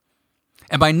look.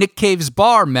 And my Nick Cave's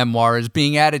Bar memoir is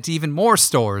being added to even more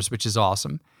stores, which is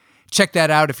awesome. Check that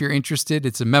out if you're interested.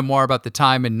 It's a memoir about the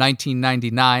time in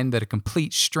 1999 that a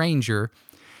complete stranger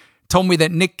told me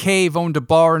that Nick Cave owned a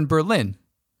bar in Berlin.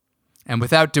 And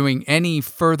without doing any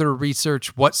further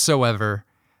research whatsoever,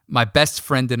 my best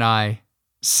friend and I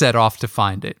set off to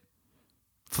find it,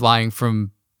 flying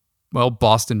from,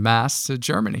 Boston, Mass to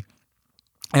Germany.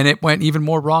 And it went even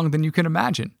more wrong than you can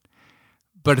imagine.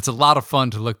 But it's a lot of fun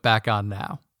to look back on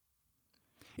now.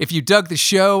 If you dug the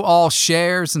show, all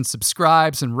shares and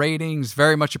subscribes and ratings,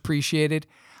 very much appreciated.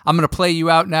 I'm going to play you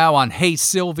out now on Hey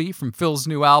Sylvie from Phil's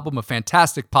new album, a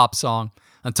fantastic pop song.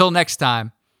 Until next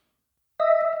time.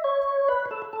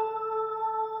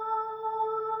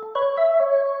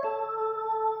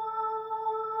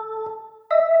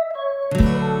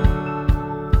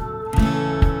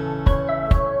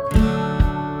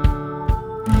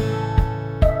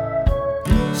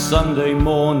 Sunday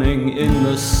morning in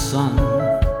the sun,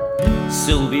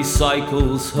 Sylvie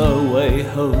cycles her way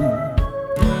home,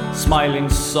 smiling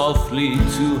softly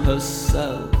to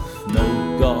herself.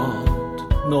 No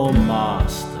God nor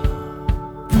master,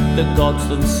 the gods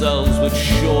themselves would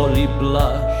surely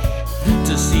blush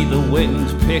to see the wind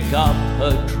pick up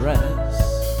her dress.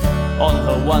 On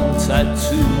her one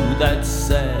tattoo that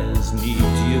says ni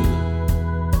Dieu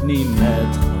ni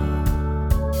maître,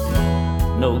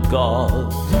 no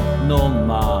God, no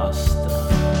master.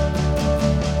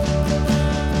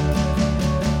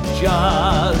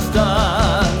 Just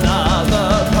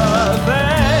another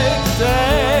perfect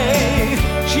day.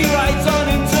 She rides on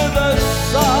into the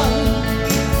sun.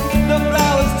 The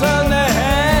flowers turn their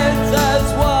heads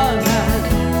as one,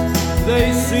 and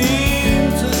they seem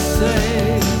to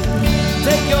say,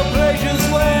 take your pleasures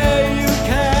where you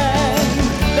can.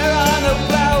 There are no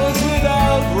flowers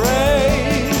without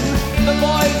rain. The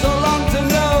boys all long to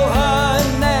know her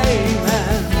name,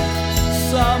 and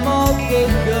some of the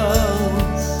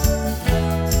girls,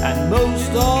 and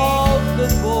most of the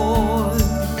boys.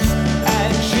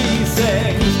 And she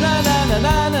sings na na na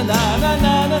na na na na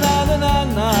na na na na na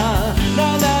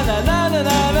na na na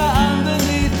na na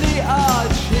underneath the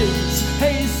arches.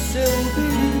 Hey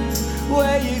Sylvie,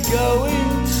 where you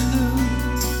going to?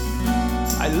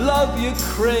 I love your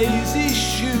crazy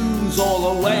shoes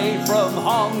all the way from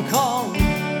Hong Kong.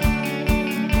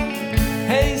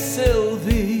 Hey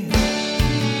Sylvie,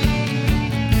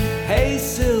 hey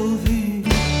Sylvie,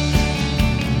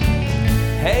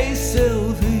 hey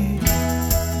Sylvie.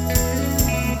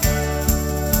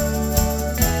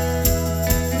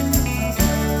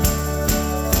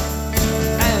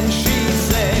 And she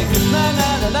sings na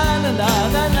na na na na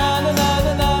na na na na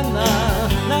na na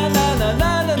na na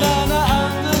na na na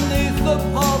underneath the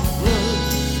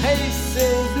poplars. Hey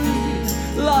Sylvie,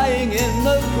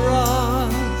 the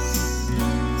grass.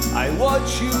 I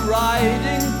watch you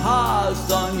riding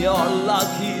past on your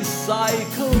lucky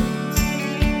cycle.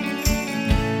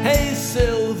 Hey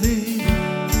Sylvie,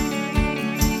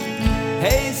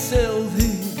 hey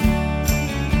Sylvie,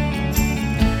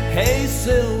 hey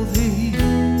Sylvie,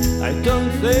 I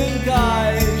don't think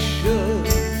I should,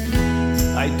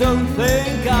 I don't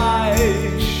think I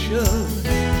should.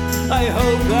 I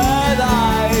hope that